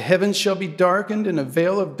 the heavens shall be darkened, and a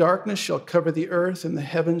veil of darkness shall cover the earth, and the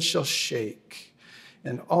heavens shall shake.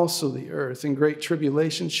 And also the earth in great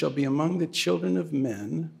tribulation shall be among the children of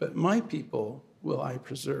men, but my people will I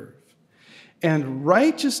preserve. And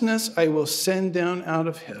righteousness I will send down out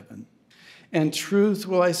of heaven, and truth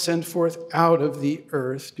will I send forth out of the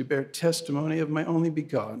earth to bear testimony of my only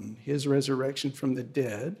begotten, his resurrection from the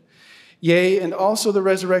dead, yea, and also the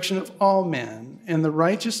resurrection of all men. And the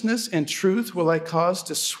righteousness and truth will I cause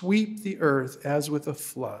to sweep the earth as with a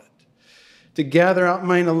flood, to gather out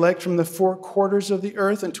mine elect from the four quarters of the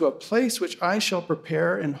earth into a place which I shall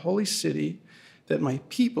prepare, an holy city, that my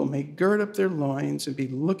people may gird up their loins and be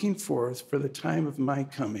looking forth for the time of my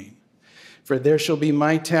coming. For there shall be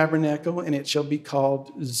my tabernacle, and it shall be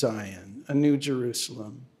called Zion, a new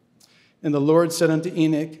Jerusalem. And the Lord said unto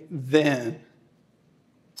Enoch, then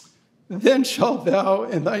shalt thou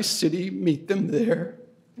and thy city meet them there,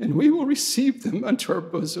 and we will receive them unto our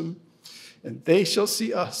bosom, and they shall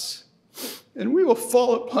see us. And we will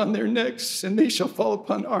fall upon their necks, and they shall fall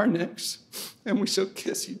upon our necks, and we shall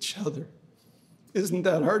kiss each other. Isn't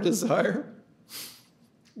that our desire?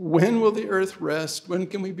 When will the earth rest? When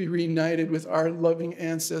can we be reunited with our loving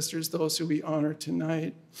ancestors, those who we honor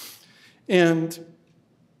tonight? And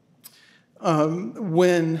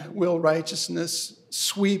when will righteousness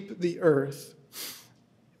sweep the earth?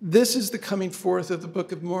 This is the coming forth of the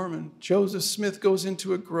Book of Mormon. Joseph Smith goes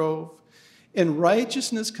into a grove, and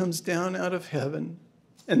righteousness comes down out of heaven.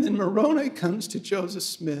 And then Moroni comes to Joseph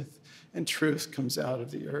Smith, and truth comes out of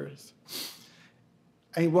the earth.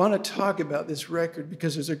 I want to talk about this record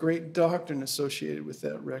because there's a great doctrine associated with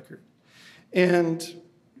that record. And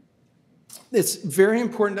it's very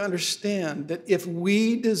important to understand that if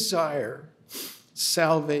we desire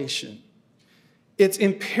salvation, it's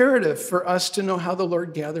imperative for us to know how the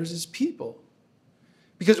Lord gathers his people,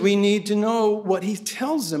 because we need to know what he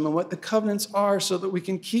tells them and what the covenants are so that we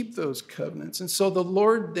can keep those covenants. And so the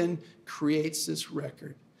Lord then creates this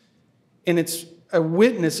record. And it's a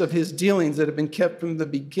witness of his dealings that have been kept from the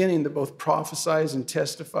beginning that both prophesies and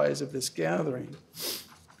testifies of this gathering.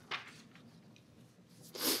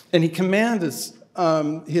 And he commands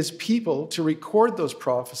his people to record those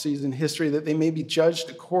prophecies in history that they may be judged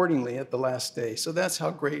accordingly at the last day. So that's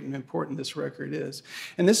how great and important this record is.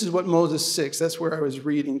 And this is what Moses 6, that's where I was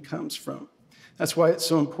reading, comes from. That's why it's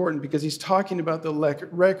so important, because he's talking about the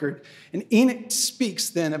record. And Enoch speaks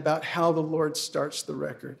then about how the Lord starts the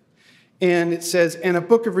record. And it says, and a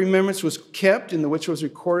book of remembrance was kept, in the which was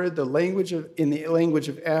recorded in the language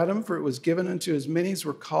of Adam, for it was given unto as many as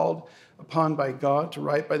were called upon by God to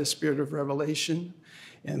write by the Spirit of revelation.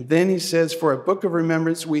 And then he says, for a book of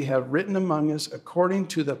remembrance we have written among us according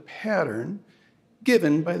to the pattern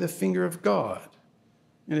given by the finger of God.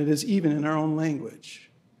 And it is even in our own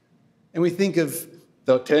language. And we think of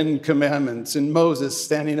the 10 Commandments and Moses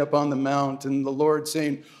standing up on the mount and the Lord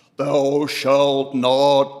saying, thou shalt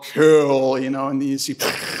not kill, and you see,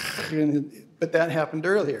 but that happened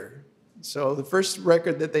earlier. So the first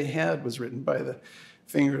record that they had was written by the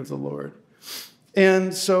finger of the Lord.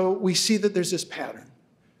 And so we see that there's this pattern.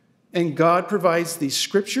 And God provides these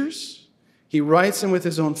scriptures. He writes them with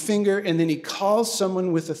his own finger, and then he calls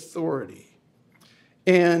someone with authority,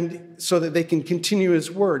 and so that they can continue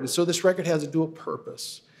his word. And so this record has a dual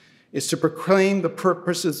purpose. It's to proclaim the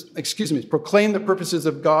purposes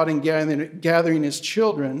of God in gathering his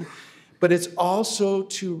children, but it's also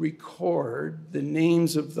to record the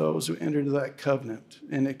names of those who enter into that covenant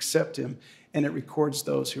and accept him, and it records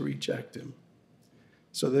those who reject him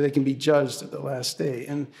so that they can be judged at the last day.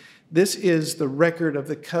 And this is the record of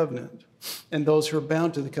the covenant and those who are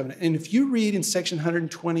bound to the covenant. And if you read in section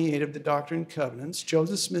 128 of the Doctrine and Covenants,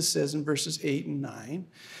 Joseph Smith says in verses 8 and 9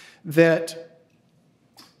 that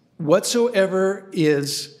whatsoever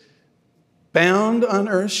is bound on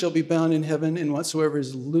earth shall be bound in heaven, and whatsoever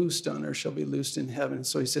is loosed on earth shall be loosed in heaven.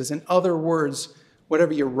 So he says, in other words,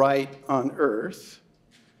 whatever you write on earth,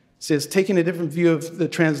 says, taking a different view of the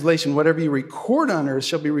translation, whatever you record on earth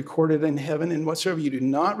shall be recorded in heaven, and whatsoever you do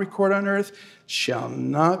not record on earth shall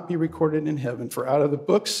not be recorded in heaven. For out of the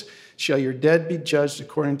books shall your dead be judged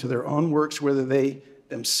according to their own works, whether they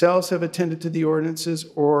themselves have attended to the ordinances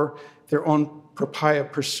or their own propria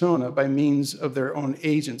persona by means of their own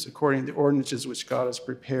agents, according to the ordinances which God has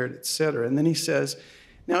prepared, etc. And then he says,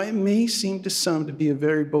 now it may seem to some to be a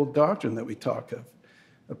very bold doctrine that we talk of,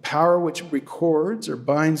 a power which records or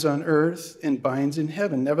binds on earth and binds in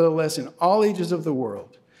heaven. Nevertheless, in all ages of the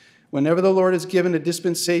world, whenever the Lord has given a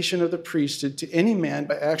dispensation of the priesthood to any man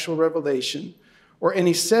by actual revelation, or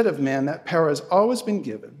any set of man, that power has always been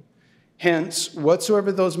given. Hence,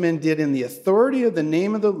 whatsoever those men did in the authority of the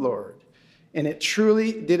name of the Lord, and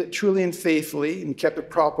did it truly and faithfully, and kept a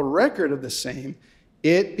proper record of the same,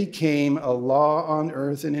 it became a law on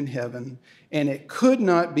earth and in heaven, and it could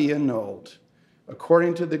not be annulled,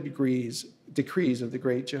 according to the decrees of the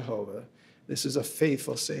great Jehovah. This is a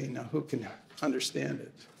faithful saying. Now, who can understand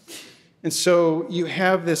it? And so you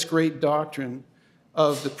have this great doctrine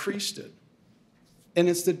of the priesthood, and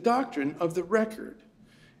it's the doctrine of the record.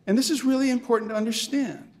 And this is really important to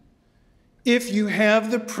understand. If you have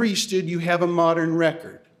the priesthood, you have a modern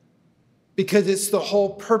record, because it's the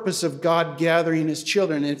whole purpose of God gathering his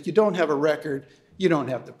children. And if you don't have a record, you don't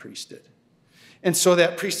have the priesthood. And so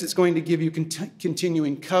that priesthood is going to give you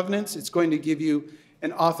continuing covenants. It's going to give you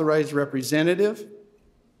an authorized representative.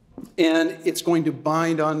 And it's going to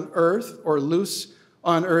bind on earth or loose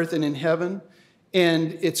on earth and in heaven.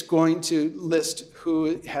 And it's going to list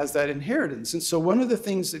who has that inheritance. And so one of the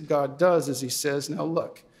things that God does is he says, now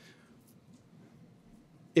look,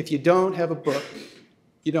 if you don't have a book,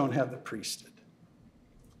 you don't have the priesthood.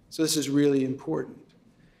 So this is really important.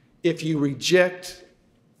 If you reject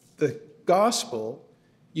the gospel,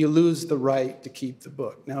 you lose the right to keep the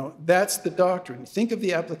book. Now, that's the doctrine. Think of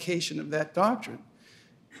the application of that doctrine.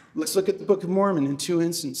 Let's look at the Book of Mormon in 2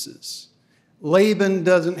 instances. Laban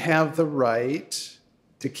doesn't have the right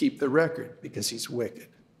to keep the record because he's wicked.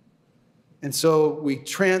 And so we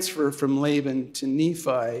transfer from Laban to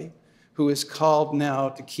Nephi, who is called now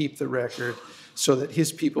to keep the record so that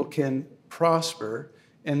his people can prosper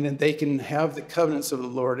and then they can have the covenants of the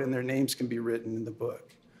Lord and their names can be written in the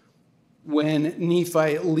book. When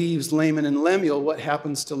Nephi leaves Laman and Lemuel, what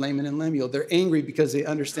happens to Laman and Lemuel? They're angry because they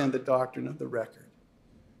understand the doctrine of the record.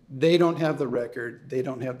 They don't have the record. They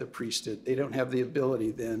don't have the priesthood. They don't have the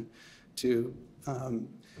ability then to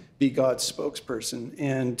be God's spokesperson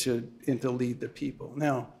and to lead the people.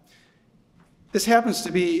 Now, this happens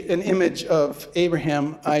to be an image of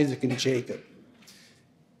Abraham, Isaac, and Jacob.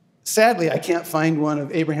 Sadly, I can't find one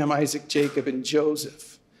of Abraham, Isaac, Jacob, and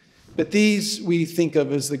Joseph. But these we think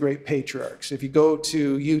of as the great patriarchs. If you go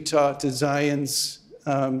to Utah, to Zion's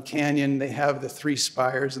Canyon, they have the 3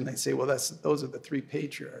 spires, and they say, well, those are the 3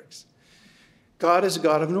 patriarchs. God is a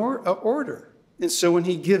God of order. And so when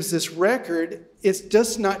he gives this record, it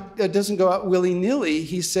doesn't go out willy-nilly.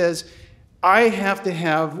 He says, I have to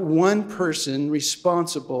have one person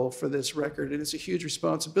responsible for this record, and it's a huge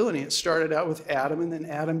responsibility. It started out with Adam, and then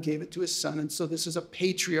Adam gave it to his son, and so this is a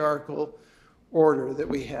patriarchal order that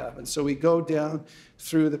we have. And so we go down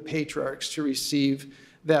through the patriarchs to receive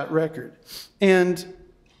that record. And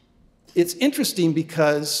it's interesting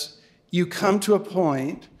because you come to a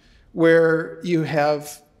point where you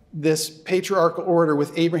have this patriarchal order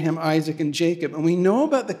with Abraham, Isaac, and Jacob, and we know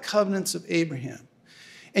about the covenants of Abraham.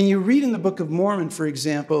 And you read in the Book of Mormon, for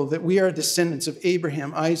example, that we are descendants of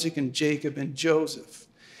Abraham, Isaac, and Jacob, and Joseph.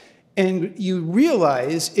 And you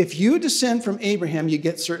realize if you descend from Abraham, you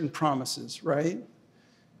get certain promises, right?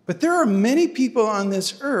 But there are many people on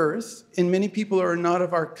this earth, and many people who are not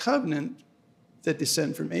of our covenant that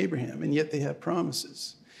descend from Abraham, and yet they have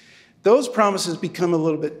promises. Those promises become a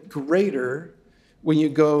little bit greater when you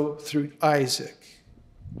go through Isaac,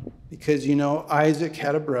 because you know Isaac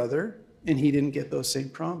had a brother, and he didn't get those same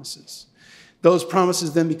promises. Those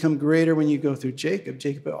promises then become greater when you go through Jacob.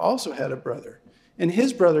 Jacob also had a brother, and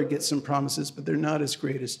his brother gets some promises, but they're not as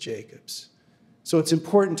great as Jacob's. So it's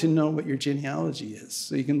important to know what your genealogy is,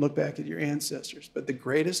 so you can look back at your ancestors. But the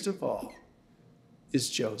greatest of all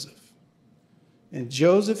is Joseph. And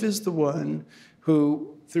Joseph is the one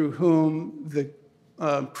through whom the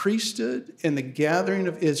priesthood and the gathering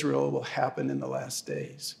of Israel will happen in the last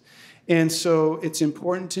days. And so it's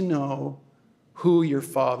important to know who your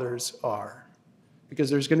fathers are, because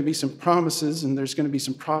there's going to be some promises and there's going to be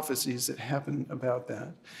some prophecies that happen about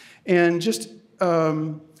that. And just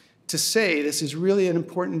to say this is really an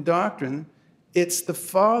important doctrine, it's the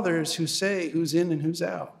fathers who say who's in and who's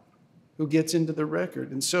out, who gets into the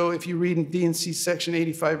record. And so if you read in D&C section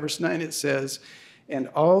 85, verse 9, it says, and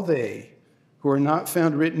all they who are not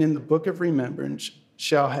found written in the book of remembrance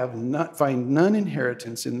shall find none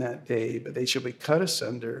inheritance in that day, but they shall be cut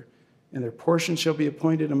asunder, and their portion shall be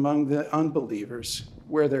appointed among the unbelievers,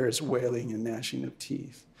 where there is wailing and gnashing of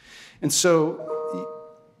teeth. And so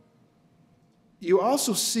you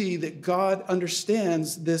also see that God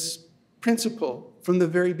understands this principle from the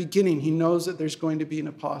very beginning. He knows that there's going to be an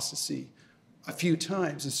apostasy a few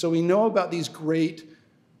times. And so we know about these great,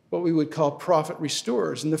 what we would call prophet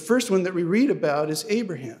restorers. And the first one that we read about is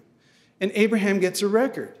Abraham. And Abraham gets a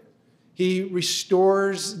record. He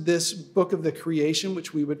restores this book of the creation,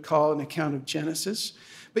 which we would call an account of Genesis.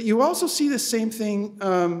 But you also see the same thing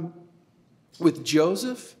with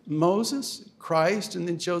Joseph, Moses, Christ, and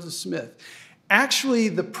then Joseph Smith. Actually,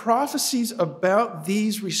 the prophecies about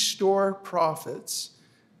these restore prophets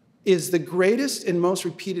is the greatest and most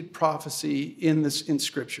repeated prophecy in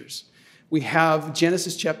Scriptures. We have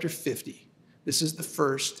Genesis chapter 50. This is the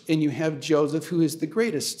first, and you have Joseph, who is the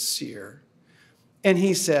greatest seer. And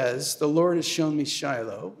he says, the Lord has shown me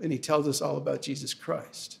Shiloh, and he tells us all about Jesus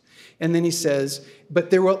Christ. And then he says,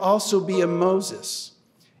 but there will also be a Moses.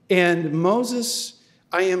 And Moses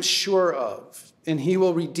I am sure of, and he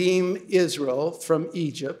will redeem Israel from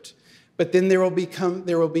Egypt. But then there will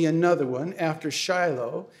be another one after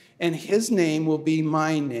Shiloh, and his name will be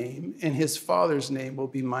my name, and his father's name will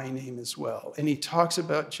be my name as well. And he talks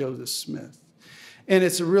about Joseph Smith. And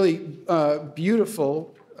it's a really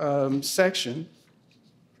beautiful section.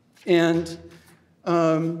 And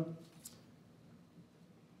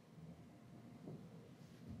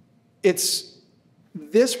it's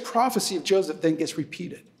this prophecy of Joseph then gets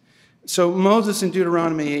repeated. So Moses in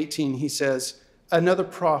Deuteronomy 18, he says, another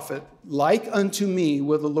prophet, like unto me,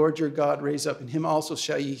 will the Lord your God raise up, and him also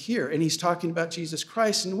shall ye hear. And he's talking about Jesus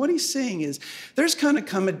Christ. And what he's saying is, there's going to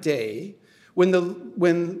come a day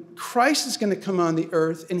when Christ is going to come on the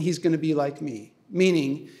earth, and he's going to be like me,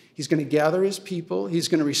 meaning he's going to gather his people, he's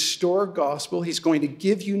going to restore gospel, he's going to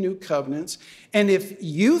give you new covenants. And if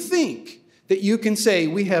you think that you can say,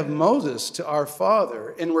 we have Moses to our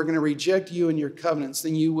father, and we're going to reject you and your covenants,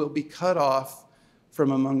 then you will be cut off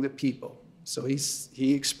from among the people. So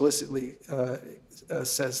he explicitly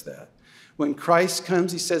says that. When Christ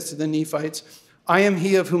comes, he says to the Nephites, I am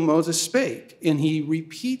he of whom Moses spake. And he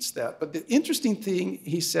repeats that. But the interesting thing,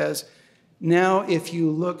 he says, now if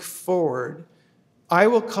you look forward, I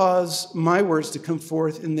will cause my words to come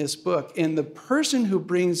forth in this book. And the person who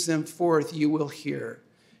brings them forth you will hear.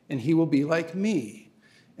 And he will be like me.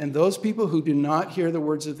 And those people who do not hear the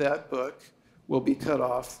words of that book will be cut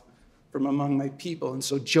off from among my people. And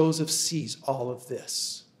so Joseph sees all of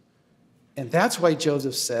this. And that's why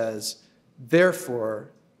Joseph says,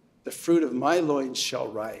 therefore, the fruit of my loins shall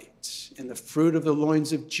write, and the fruit of the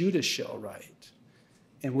loins of Judah shall write.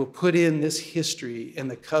 And we'll put in this history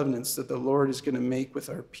and the covenants that the Lord is going to make with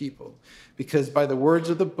our people. Because by the words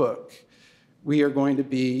of the book, we are going to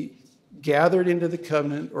be gathered into the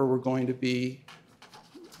covenant, or we're going to be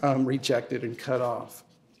rejected and cut off.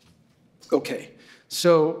 Okay,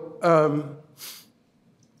 so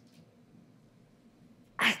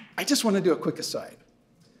I just want to do a quick aside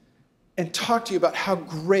and talk to you about how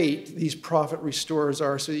great these prophet restorers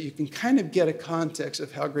are so that you can kind of get a context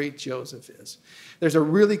of how great Joseph is. There's a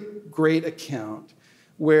really great account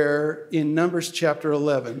where in Numbers chapter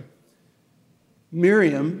 11,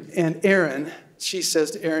 Miriam and Aaron, she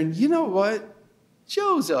says to Aaron, you know what?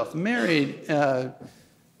 Joseph married an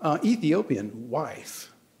Ethiopian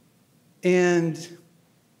wife, and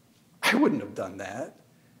I wouldn't have done that.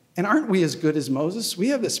 And aren't we as good as Moses? We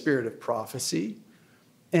have the spirit of prophecy.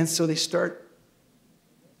 And so they start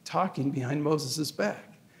talking behind Moses'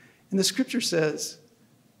 back. And the scripture says,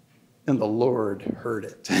 and the Lord heard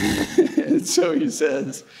it. And so he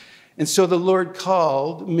says, and so the Lord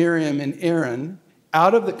called Miriam and Aaron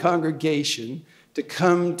out of the congregation to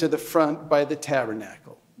come to the front by the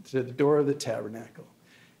tabernacle, to the door of the tabernacle.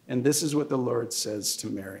 And this is what the Lord says to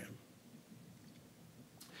Miriam.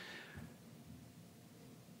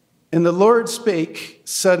 And the Lord spake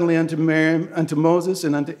suddenly unto Moses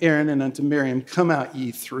and unto Aaron and unto Miriam, come out,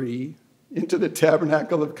 ye three, into the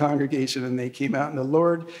tabernacle of congregation. And they came out, and the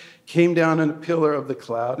Lord came down in a pillar of the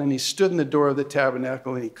cloud, and he stood in the door of the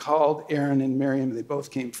tabernacle, and he called Aaron and Miriam, and they both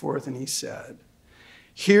came forth, and he said,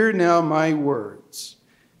 hear now my words.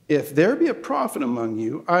 If there be a prophet among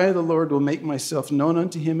you, I, the Lord, will make myself known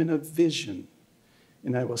unto him in a vision,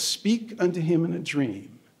 and I will speak unto him in a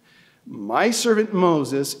dream. My servant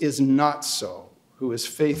Moses is not so, who is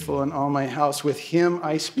faithful in all my house. With him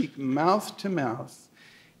I speak mouth to mouth,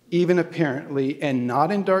 even apparently, and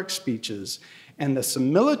not in dark speeches. And the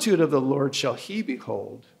similitude of the Lord shall he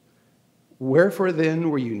behold. Wherefore then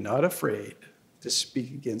were you not afraid to speak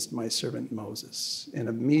against my servant Moses? And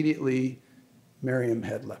immediately Miriam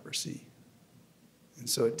had leprosy. And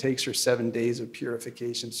so it takes her 7 days of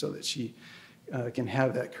purification so that she can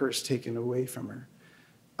have that curse taken away from her.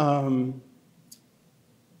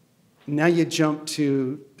 Now you jump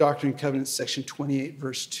to Doctrine and Covenants, section 28,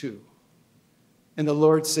 verse 2. And the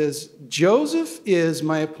Lord says, Joseph is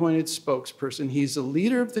my appointed spokesperson. He's the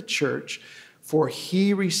leader of the church, for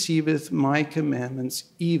he receiveth my commandments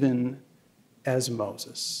even as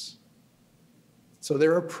Moses. So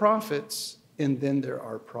there are prophets, and then there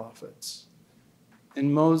are prophets.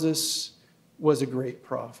 And Moses was a great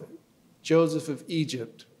prophet. Joseph of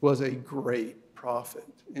Egypt was a great prophet.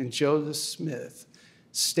 And Joseph Smith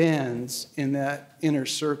stands in that inner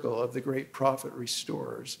circle of the great prophet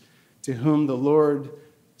restorers, to whom the Lord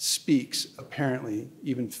speaks, apparently,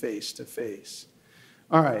 even face to face.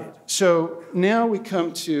 All right, so now we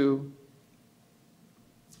come to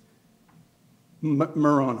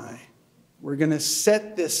Moroni. We're going to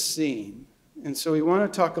set this scene. And so we want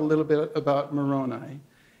to talk a little bit about Moroni.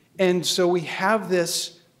 And so we have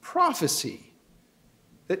this prophecy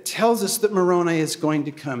that tells us that Moroni is going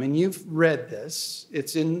to come. And you've read this.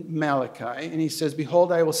 It's in Malachi. And he says, behold,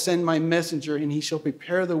 I will send my messenger, and he shall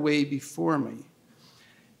prepare the way before me.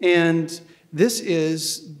 And this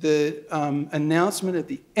is the announcement at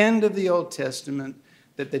the end of the Old Testament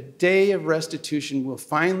that the day of restitution will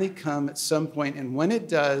finally come at some point. And when it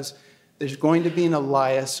does, there's going to be an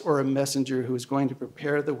Elias or a messenger who is going to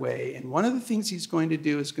prepare the way. And one of the things he's going to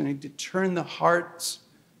do is going to turn the hearts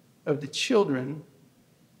of the children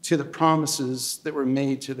to the promises that were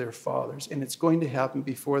made to their fathers. And it's going to happen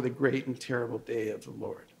before the great and terrible day of the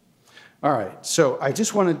Lord. All right, so I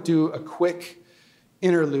just want to do a quick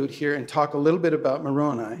interlude here and talk a little bit about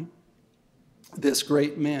Moroni, this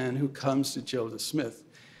great man who comes to Joseph Smith.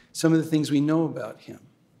 Some of the things we know about him.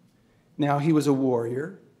 Now, he was a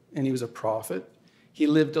warrior, and he was a prophet. He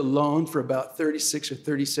lived alone for about 36 or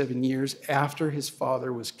 37 years after his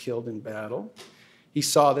father was killed in battle. He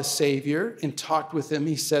saw the Savior and talked with him.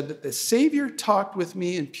 He said that the Savior talked with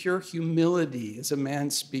me in pure humility as a man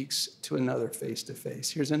speaks to another face to face.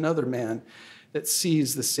 Here's another man that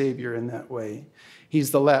sees the Savior in that way.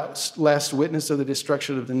 He's the last witness of the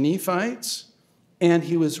destruction of the Nephites, and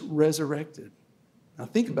he was resurrected. Now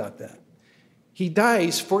think about that. He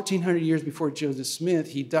dies 1,400 years before Joseph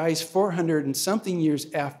Smith. He dies 400 and something years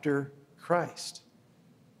after Christ,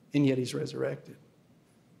 and yet he's resurrected.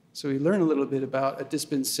 So we learn a little bit about a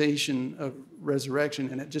dispensation of resurrection,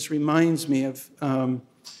 and it just reminds me of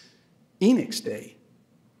Enoch's day.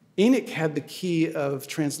 Enoch had the key of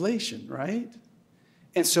translation, right?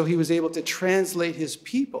 And so he was able to translate his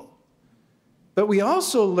people. But we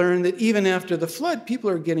also learn that even after the flood, people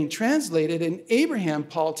are getting translated, and Abraham,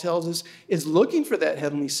 Paul tells us, is looking for that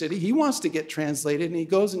heavenly city. He wants to get translated, and he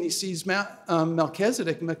goes and he sees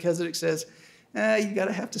Melchizedek, and Melchizedek says, you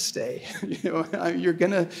gotta have to stay. You're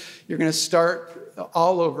gonna start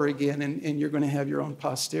all over again, and you're gonna have your own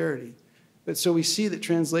posterity. But so we see that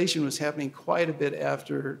translation was happening quite a bit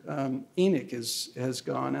after Enoch has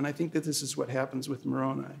gone, and I think that this is what happens with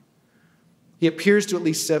Moroni. He appears to at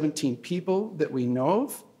least 17 people that we know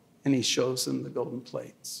of, and he shows them the golden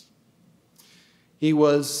plates. He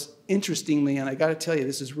was, interestingly, and I got to tell you,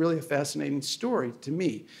 this is really a fascinating story to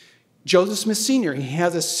me. Joseph Smith Sr., he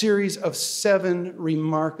has a series of 7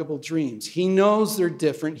 remarkable dreams. He knows they're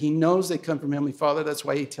different. He knows they come from Heavenly Father. That's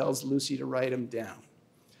why he tells Lucy to write them down.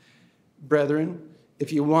 Brethren,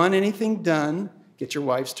 if you want anything done, get your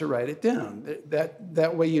wives to write it down.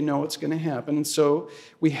 That way you know what's going to happen. And so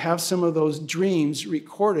we have some of those dreams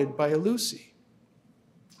recorded by Lucy.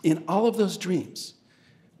 In all of those dreams,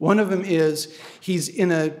 one of them is he's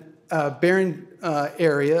in a barren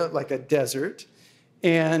area, like a desert,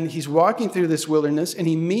 and he's walking through this wilderness, and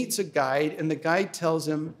he meets a guide, and the guide tells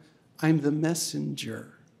him, I'm the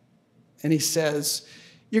messenger. And he says,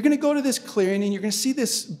 you're going to go to this clearing, and you're going to see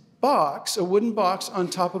this box, a wooden box on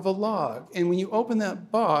top of a log. And when you open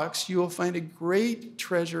that box, you will find a great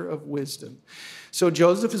treasure of wisdom. So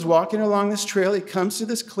Joseph is walking along this trail. He comes to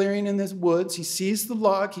this clearing in the woods. He sees the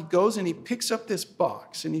log. He goes and he picks up this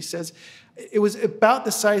box. And he says, it was about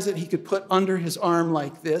the size that he could put under his arm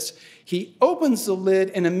like this. He opens the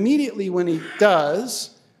lid, and immediately when he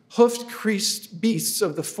does, hoofed creased beasts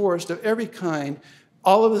of the forest of every kind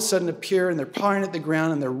all of a sudden appear, and they're pawing at the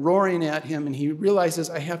ground, and they're roaring at him, and he realizes,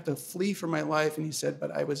 I have to flee for my life. And he said, but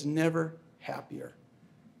I was never happier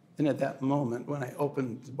than at that moment when I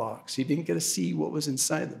opened the box. He didn't get to see what was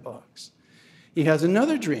inside the box. He has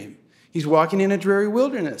another dream. He's walking in a dreary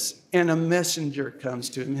wilderness, and a messenger comes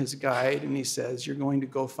to him, his guide, and he says, you're going to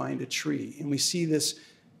go find a tree. And we see this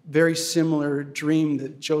very similar dream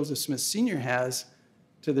that Joseph Smith Sr. has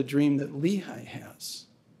to the dream that Lehi has.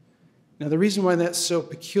 Now, the reason why that's so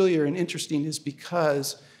peculiar and interesting is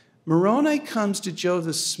because Moroni comes to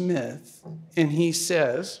Joseph Smith, and he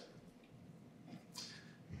says,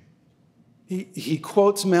 he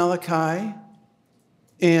quotes Malachi,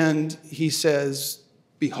 and he says,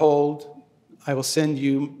 behold, I will send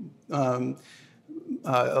you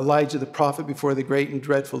Elijah the prophet before the great and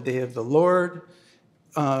dreadful day of the Lord.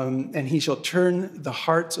 And he shall turn the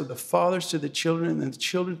hearts of the fathers to the children and the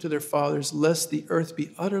children to their fathers, lest the earth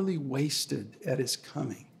be utterly wasted at his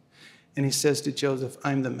coming. And he says to Joseph,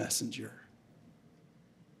 I'm the messenger.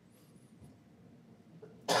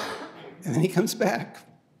 And then he comes back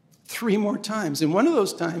 3 more times. And one of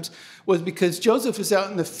those times was because Joseph is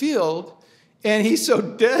out in the field, and he's so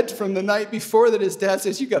dead from the night before that his dad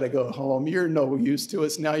says, you got to go home. You're no use to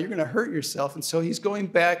us now. You're going to hurt yourself. And so he's going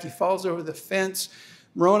back. He falls over the fence.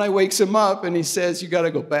 Moroni wakes him up, and he says, you got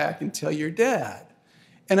to go back and tell your dad.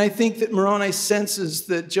 And I think that Moroni senses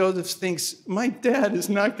that Joseph thinks, my dad is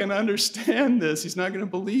not going to understand this. He's not going to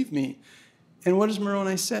believe me. And what does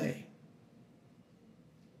Moroni say?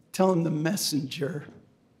 Tell him the messenger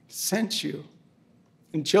sent you.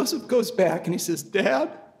 And Joseph goes back, and he says,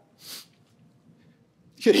 Dad,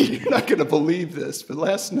 you're not going to believe this, but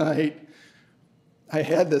last night I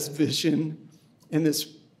had this vision, and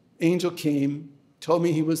this angel came, told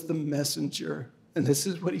me he was the messenger, and this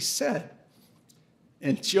is what he said.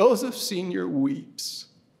 And Joseph Sr. weeps,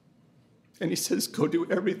 and he says, go do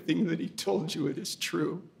everything that he told you. It is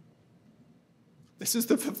true. This is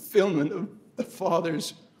the fulfillment of the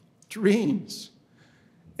Father's dreams.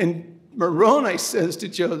 And Moroni says to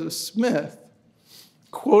Joseph Smith,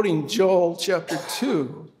 quoting Joel chapter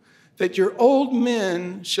 2, that your old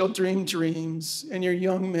men shall dream dreams, and your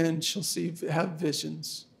young men shall have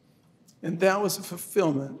visions. And that was a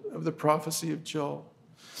fulfillment of the prophecy of Joel.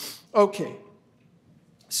 Okay,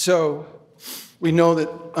 So we know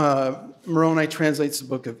that Moroni translates the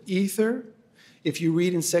book of Ether. If you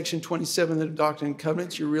read in section 27 of the Doctrine and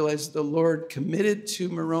Covenants, you realize the Lord committed to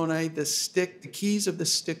Moroni the keys of the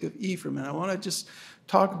stick of Ephraim. And I want to just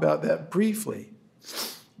talk about that briefly.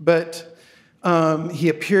 But he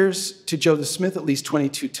appears to Joseph Smith at least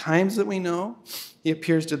 22 times that we know. He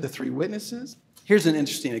appears to the 3 witnesses. Here's an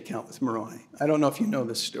interesting account with Moroni. I don't know if you know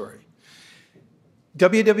this story.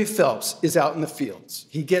 W.W. Phelps is out in the fields.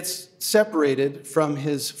 He gets separated from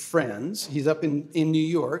his friends. He's up in New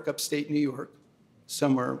York, upstate New York,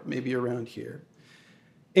 somewhere maybe around here.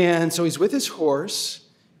 And so he's with his horse,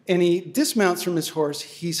 and he dismounts from his horse.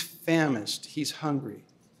 He's famished. He's hungry.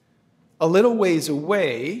 A little ways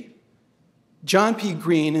away, John P.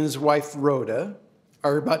 Green and his wife Rhoda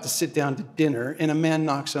are about to sit down to dinner, and a man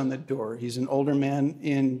knocks on the door. He's an older man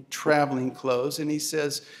in traveling clothes, and he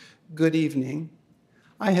says, "Good evening.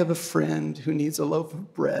 I have a friend who needs a loaf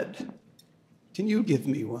of bread. Can you give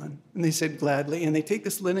me one?" And they said, "Gladly." And they take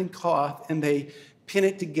this linen cloth and they pin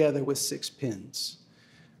it together with 6 pins.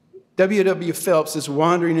 W.W. Phelps is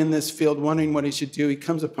wandering in this field, wondering what he should do. He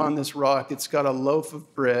comes upon this rock. It's got a loaf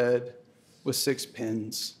of bread with 6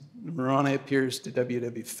 pins. Moroni appears to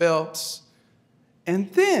W.W. Phelps.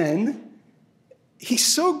 And then he's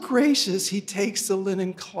so gracious, he takes the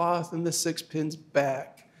linen cloth and the 6 pins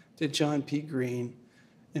back to John P. Green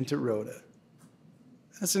and to Rhoda.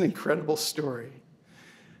 That's an incredible story.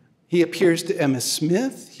 He appears to Emma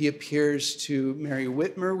Smith. He appears to Mary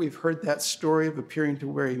Whitmer. We've heard that story of appearing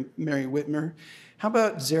to Mary Whitmer. How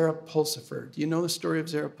about Zerah Pulsifer? Do you know the story of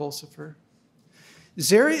Zerah Pulsifer?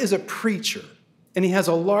 Zerah is a preacher, and he has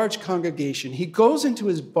a large congregation. He goes into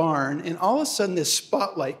his barn, and all of a sudden this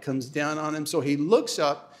spotlight comes down on him. So he looks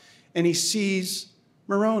up, and he sees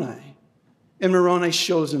Moroni. And Moroni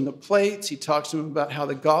shows him the plates. He talks to him about how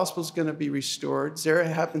the gospel is going to be restored. Zerah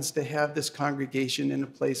happens to have this congregation in a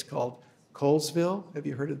place called Colesville. Have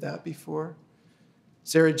you heard of that before?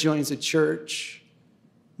 Zerah joins the church.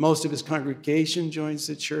 Most of his congregation joins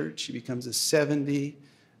the church. He becomes a 70,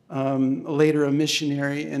 later a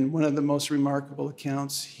missionary. And one of the most remarkable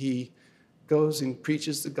accounts, he goes and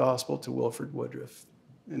preaches the gospel to Wilford Woodruff.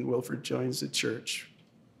 And Wilford joins the church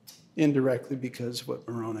indirectly because of what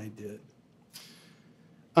Moroni did.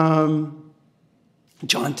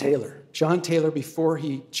 John Taylor, before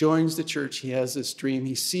he joins the church, he has this dream.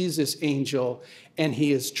 He sees this angel, and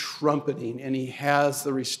he is trumpeting, and he has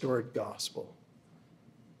the restored gospel.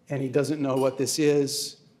 And he doesn't know what this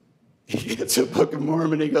is. He gets a Book of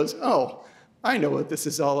Mormon, and he goes, "Oh, I know what this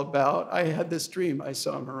is all about. I had this dream. I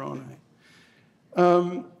saw Moroni."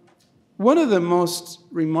 One of the most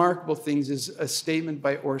remarkable things is a statement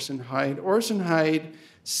by Orson Hyde. Orson Hyde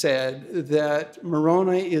said that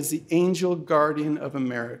Moroni is the angel guardian of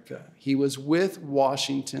America. He was with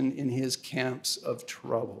Washington in his camps of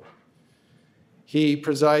trouble. He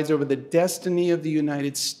presides over the destiny of the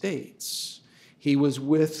United States. He was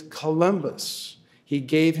with Columbus. He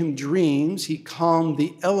gave him dreams. He calmed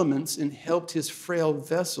the elements and helped his frail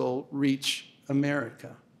vessel reach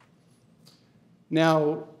America.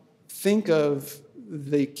 Now, think of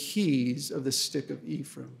the keys of the stick of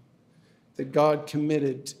Ephraim that God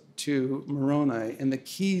committed to Moroni. And the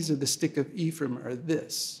keys of the stick of Ephraim are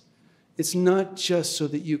this. It's not just so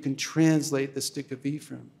that you can translate the stick of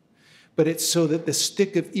Ephraim, but it's so that the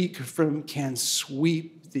stick of Ephraim can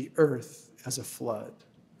sweep the earth as a flood,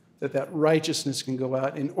 that righteousness can go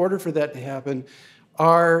out. In order for that to happen,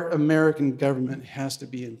 our American government has to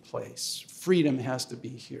be in place. Freedom has to be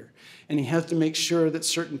here. And he has to make sure that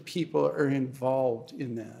certain people are involved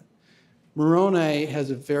in that. Moroni has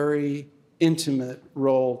a very intimate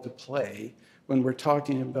role to play when we're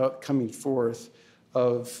talking about coming forth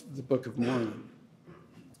of the Book of Mormon.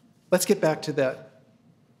 Let's get back to that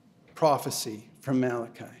prophecy from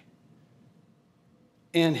Malachi.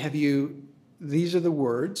 And these are the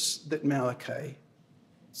words that Malachi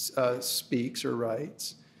speaks or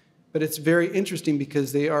writes, but it's very interesting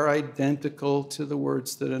because they are identical to the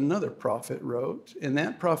words that another prophet wrote, and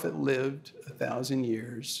that prophet lived 1,000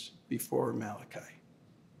 years before Malachi.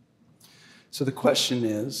 So the question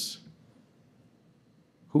is,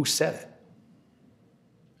 who said it?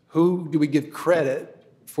 Who do we give credit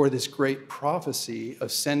for this great prophecy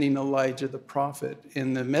of sending Elijah the prophet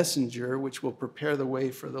and the messenger, which will prepare the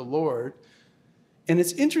way for the Lord? And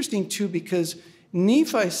it's interesting, too, because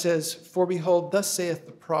Nephi says, "For behold, thus saith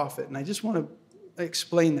the prophet." And I just want to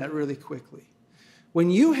explain that really quickly.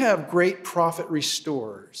 When you have great prophet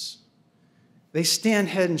restorers, they stand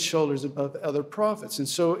head and shoulders above other prophets. And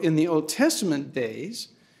so in the Old Testament days,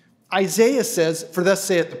 Isaiah says, "For thus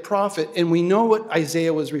saith the prophet," and we know what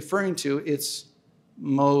Isaiah was referring to. It's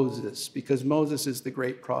Moses, because Moses is the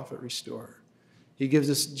great prophet restorer. He gives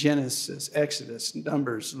us Genesis, Exodus,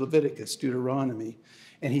 Numbers, Leviticus, Deuteronomy,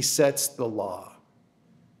 and he sets the law.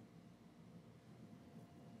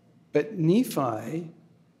 But Nephi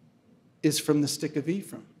is from the stick of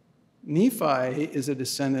Ephraim. Nephi is a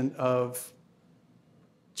descendant of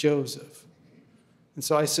Joseph. And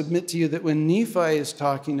so I submit to you that when Nephi is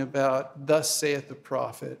talking about, thus saith the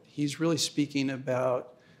prophet, he's really speaking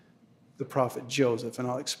about the prophet Joseph. And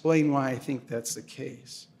I'll explain why I think that's the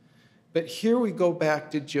case. But here we go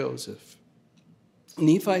back to Joseph.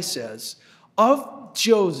 Nephi says, of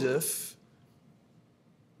Joseph,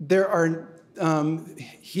 there are,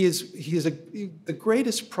 he is the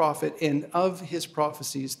greatest prophet, and of his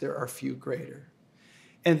prophecies, there are few greater.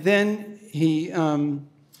 And then he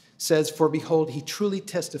says, for behold, he truly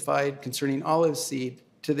testified concerning all his seed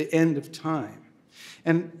to the end of time.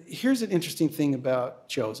 And here's an interesting thing about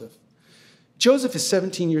Joseph. Joseph is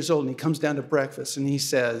 17 years old, and he comes down to breakfast, and he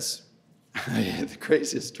says, I had the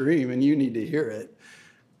craziest dream, and you need to hear it.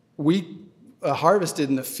 We harvested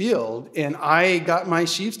in the field, and I got my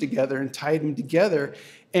sheaves together and tied them together,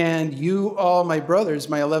 and you, all my brothers,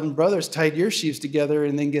 my 11 brothers, tied your sheaves together,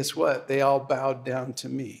 and then guess what? They all bowed down to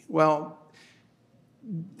me. Well,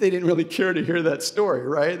 they didn't really care to hear that story,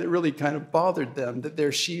 right? It really kind of bothered them that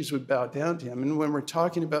their sheaves would bow down to him. And when we're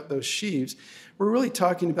talking about those sheaves, we're really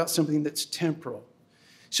talking about something that's temporal.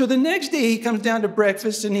 So the next day he comes down to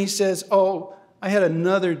breakfast and he says, oh, I had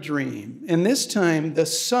another dream. And this time the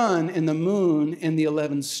sun and the moon and the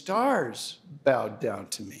 11 stars bowed down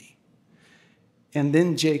to me. And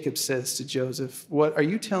then Jacob says to Joseph, what, are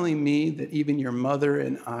you telling me that even your mother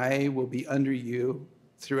and I will be under you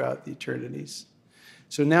throughout the eternities?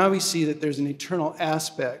 So now we see that there's an eternal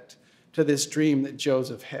aspect to this dream that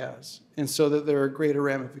Joseph has, and so that there are greater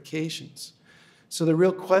ramifications. So the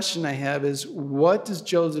real question I have is, what does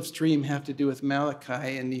Joseph's dream have to do with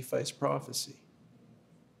Malachi and Nephi's prophecy?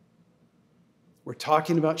 We're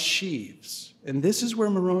talking about sheaves, and this is where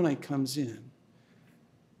Moroni comes in.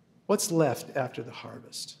 What's left after the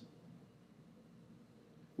harvest?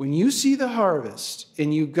 When you see the harvest,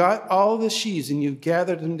 and you've got all the sheaves, and you've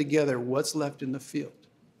gathered them together, what's left in the field?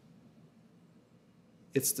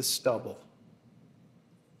 It's the stubble.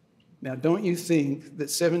 Now, don't you think that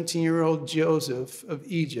 17-year-old Joseph of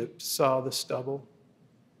Egypt saw the stubble?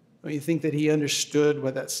 Don't you think that he understood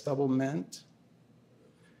what that stubble meant?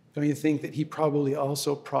 Don't you think that he probably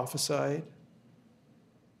also prophesied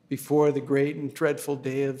before the great and dreadful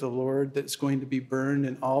day of the Lord that's going to be burned,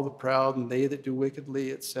 and all the proud and they that do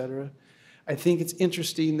wickedly, etc.? I think it's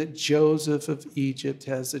interesting that Joseph of Egypt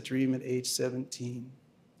has a dream at age 17.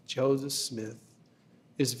 Joseph Smith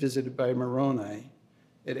is visited by Moroni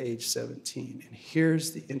at age 17. And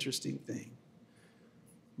here's the interesting thing.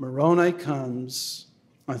 Moroni comes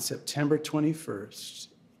on September 21st,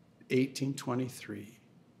 1823.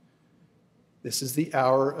 This is the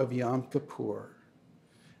hour of Yom Kippur.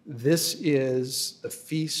 This is the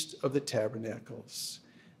Feast of the Tabernacles.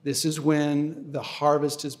 This is when the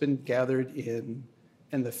harvest has been gathered in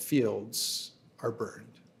and the fields are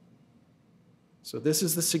burned. So this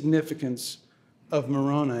is the significance of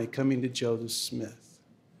Moroni coming to Joseph Smith.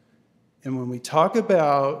 And when we talk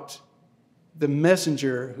about the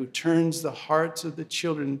messenger who turns the hearts of the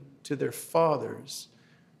children to their fathers,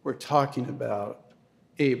 we're talking about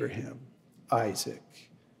Abraham,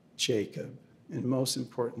 Isaac, Jacob, and most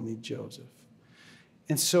importantly, Joseph.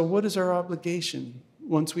 And so what is our obligation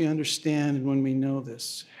once we understand and when we know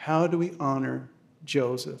this? How do we honor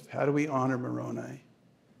Joseph? How do we honor Moroni?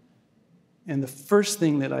 And the first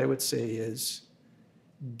thing that I would say is,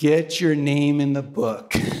 get your name in the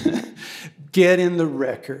book. Get in the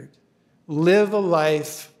record. Live a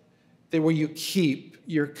life where you keep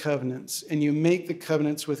your covenants and you make the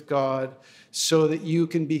covenants with God so that you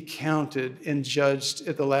can be counted and judged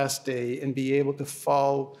at the last day and be able to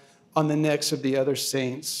fall on the necks of the other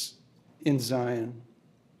saints in Zion.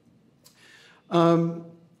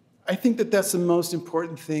 I think that that's the most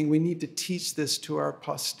important thing. We need to teach this to our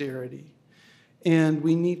posterity. And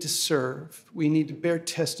we need to serve. We need to bear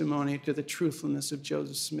testimony to the truthfulness of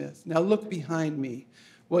Joseph Smith. Now look behind me.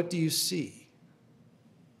 What do you see?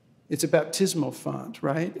 It's a baptismal font,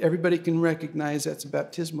 right? Everybody can recognize that's a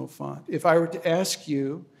baptismal font. If I were to ask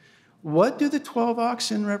you, what do the 12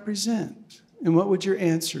 oxen represent? And what would your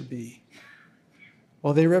answer be?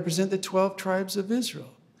 Well, they represent the 12 tribes of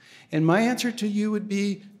Israel. And my answer to you would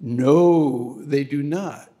be, no, they do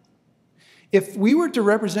not. If we were to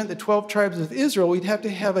represent the 12 tribes of Israel, we'd have to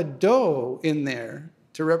have a doe in there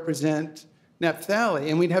to represent Naphtali,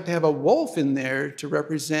 and we'd have to have a wolf in there to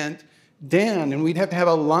represent Dan, and we'd have to have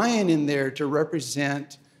a lion in there to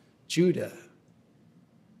represent Judah.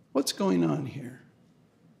 What's going on here?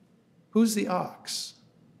 Who's the ox?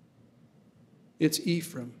 It's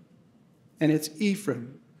Ephraim. And it's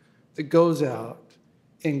Ephraim that goes out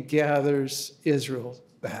and gathers Israel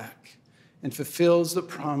back and fulfills the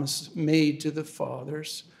promise made to the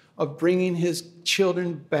fathers of bringing his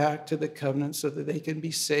children back to the covenant so that they can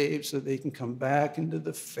be saved, so they can come back into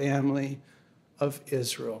the family of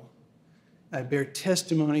Israel. I bear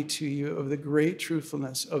testimony to you of the great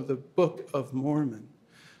truthfulness of the Book of Mormon,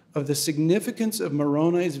 of the significance of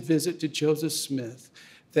Moroni's visit to Joseph Smith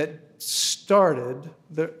that started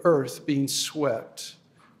the earth being swept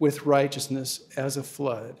with righteousness as a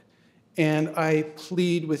flood. And I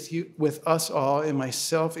plead with you, with us all, and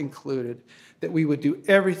myself included, that we would do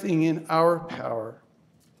everything in our power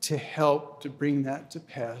to help to bring that to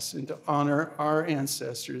pass and to honor our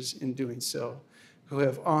ancestors in doing so, who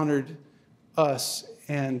have honored us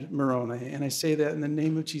and Moroni. And I say that in the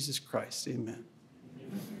name of Jesus Christ. Amen.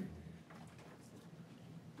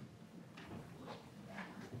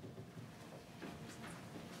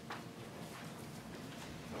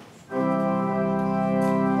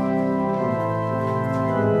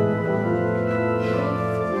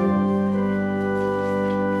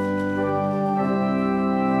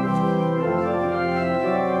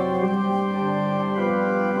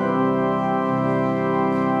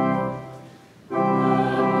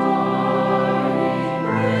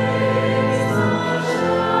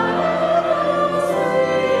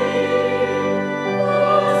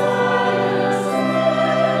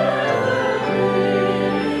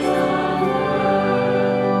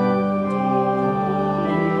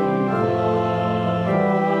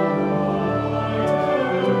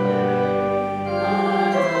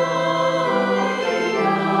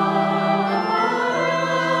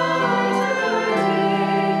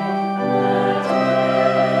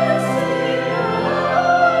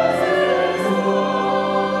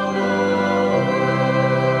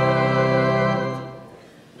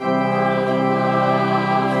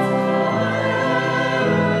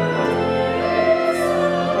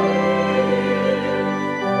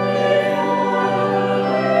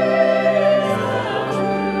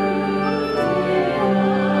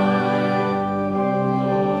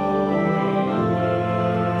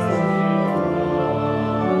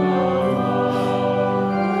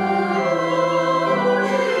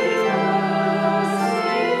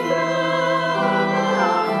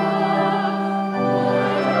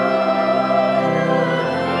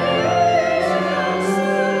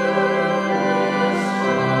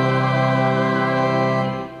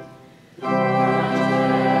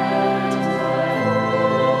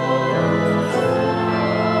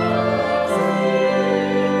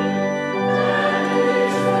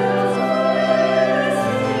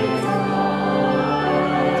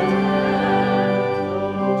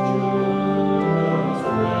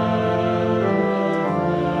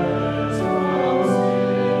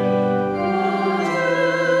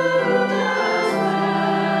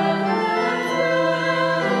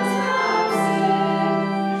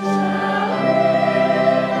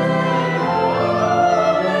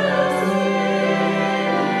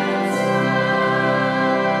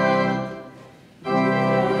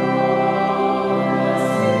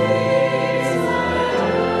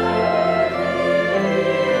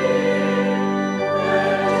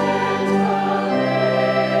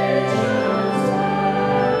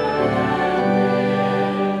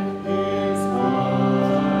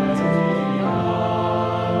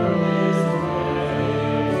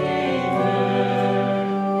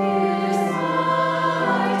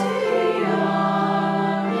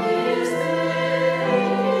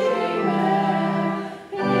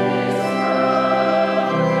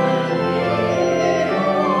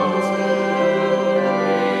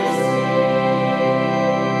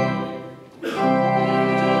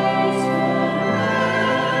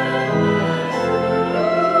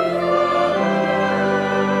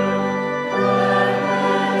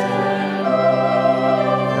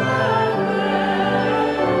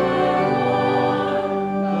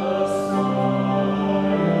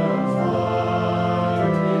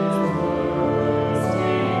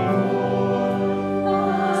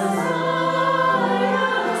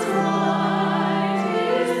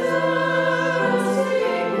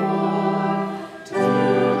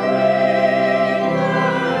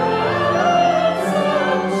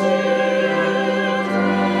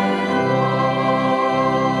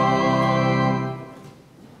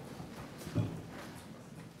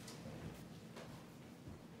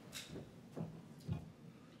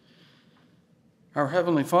 Our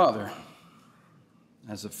Heavenly Father,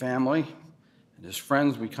 as a family And as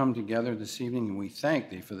friends, we come together this evening and we thank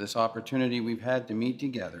thee for this opportunity we've had to meet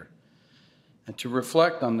together and to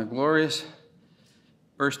reflect on the glorious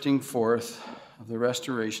bursting forth of the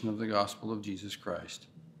restoration of the gospel of Jesus Christ.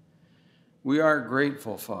 We are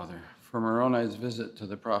grateful, Father, for Moroni's visit to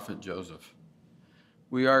the prophet Joseph.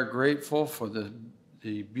 We are grateful for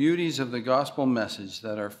the beauties of the gospel message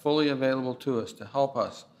that are fully available to us to help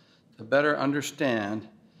us to better understand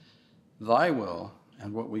thy will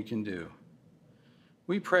and what we can do.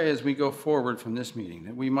 We pray as we go forward from this meeting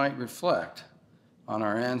that we might reflect on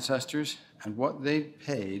our ancestors and what they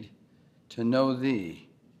paid to know thee.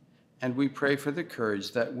 And we pray for the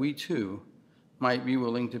courage that we too might be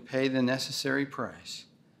willing to pay the necessary price,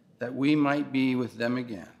 that we might be with them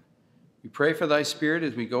again. We pray for thy Spirit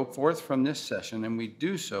as we go forth from this session, and we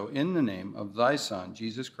do so in the name of thy Son,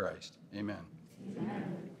 Jesus Christ. Amen.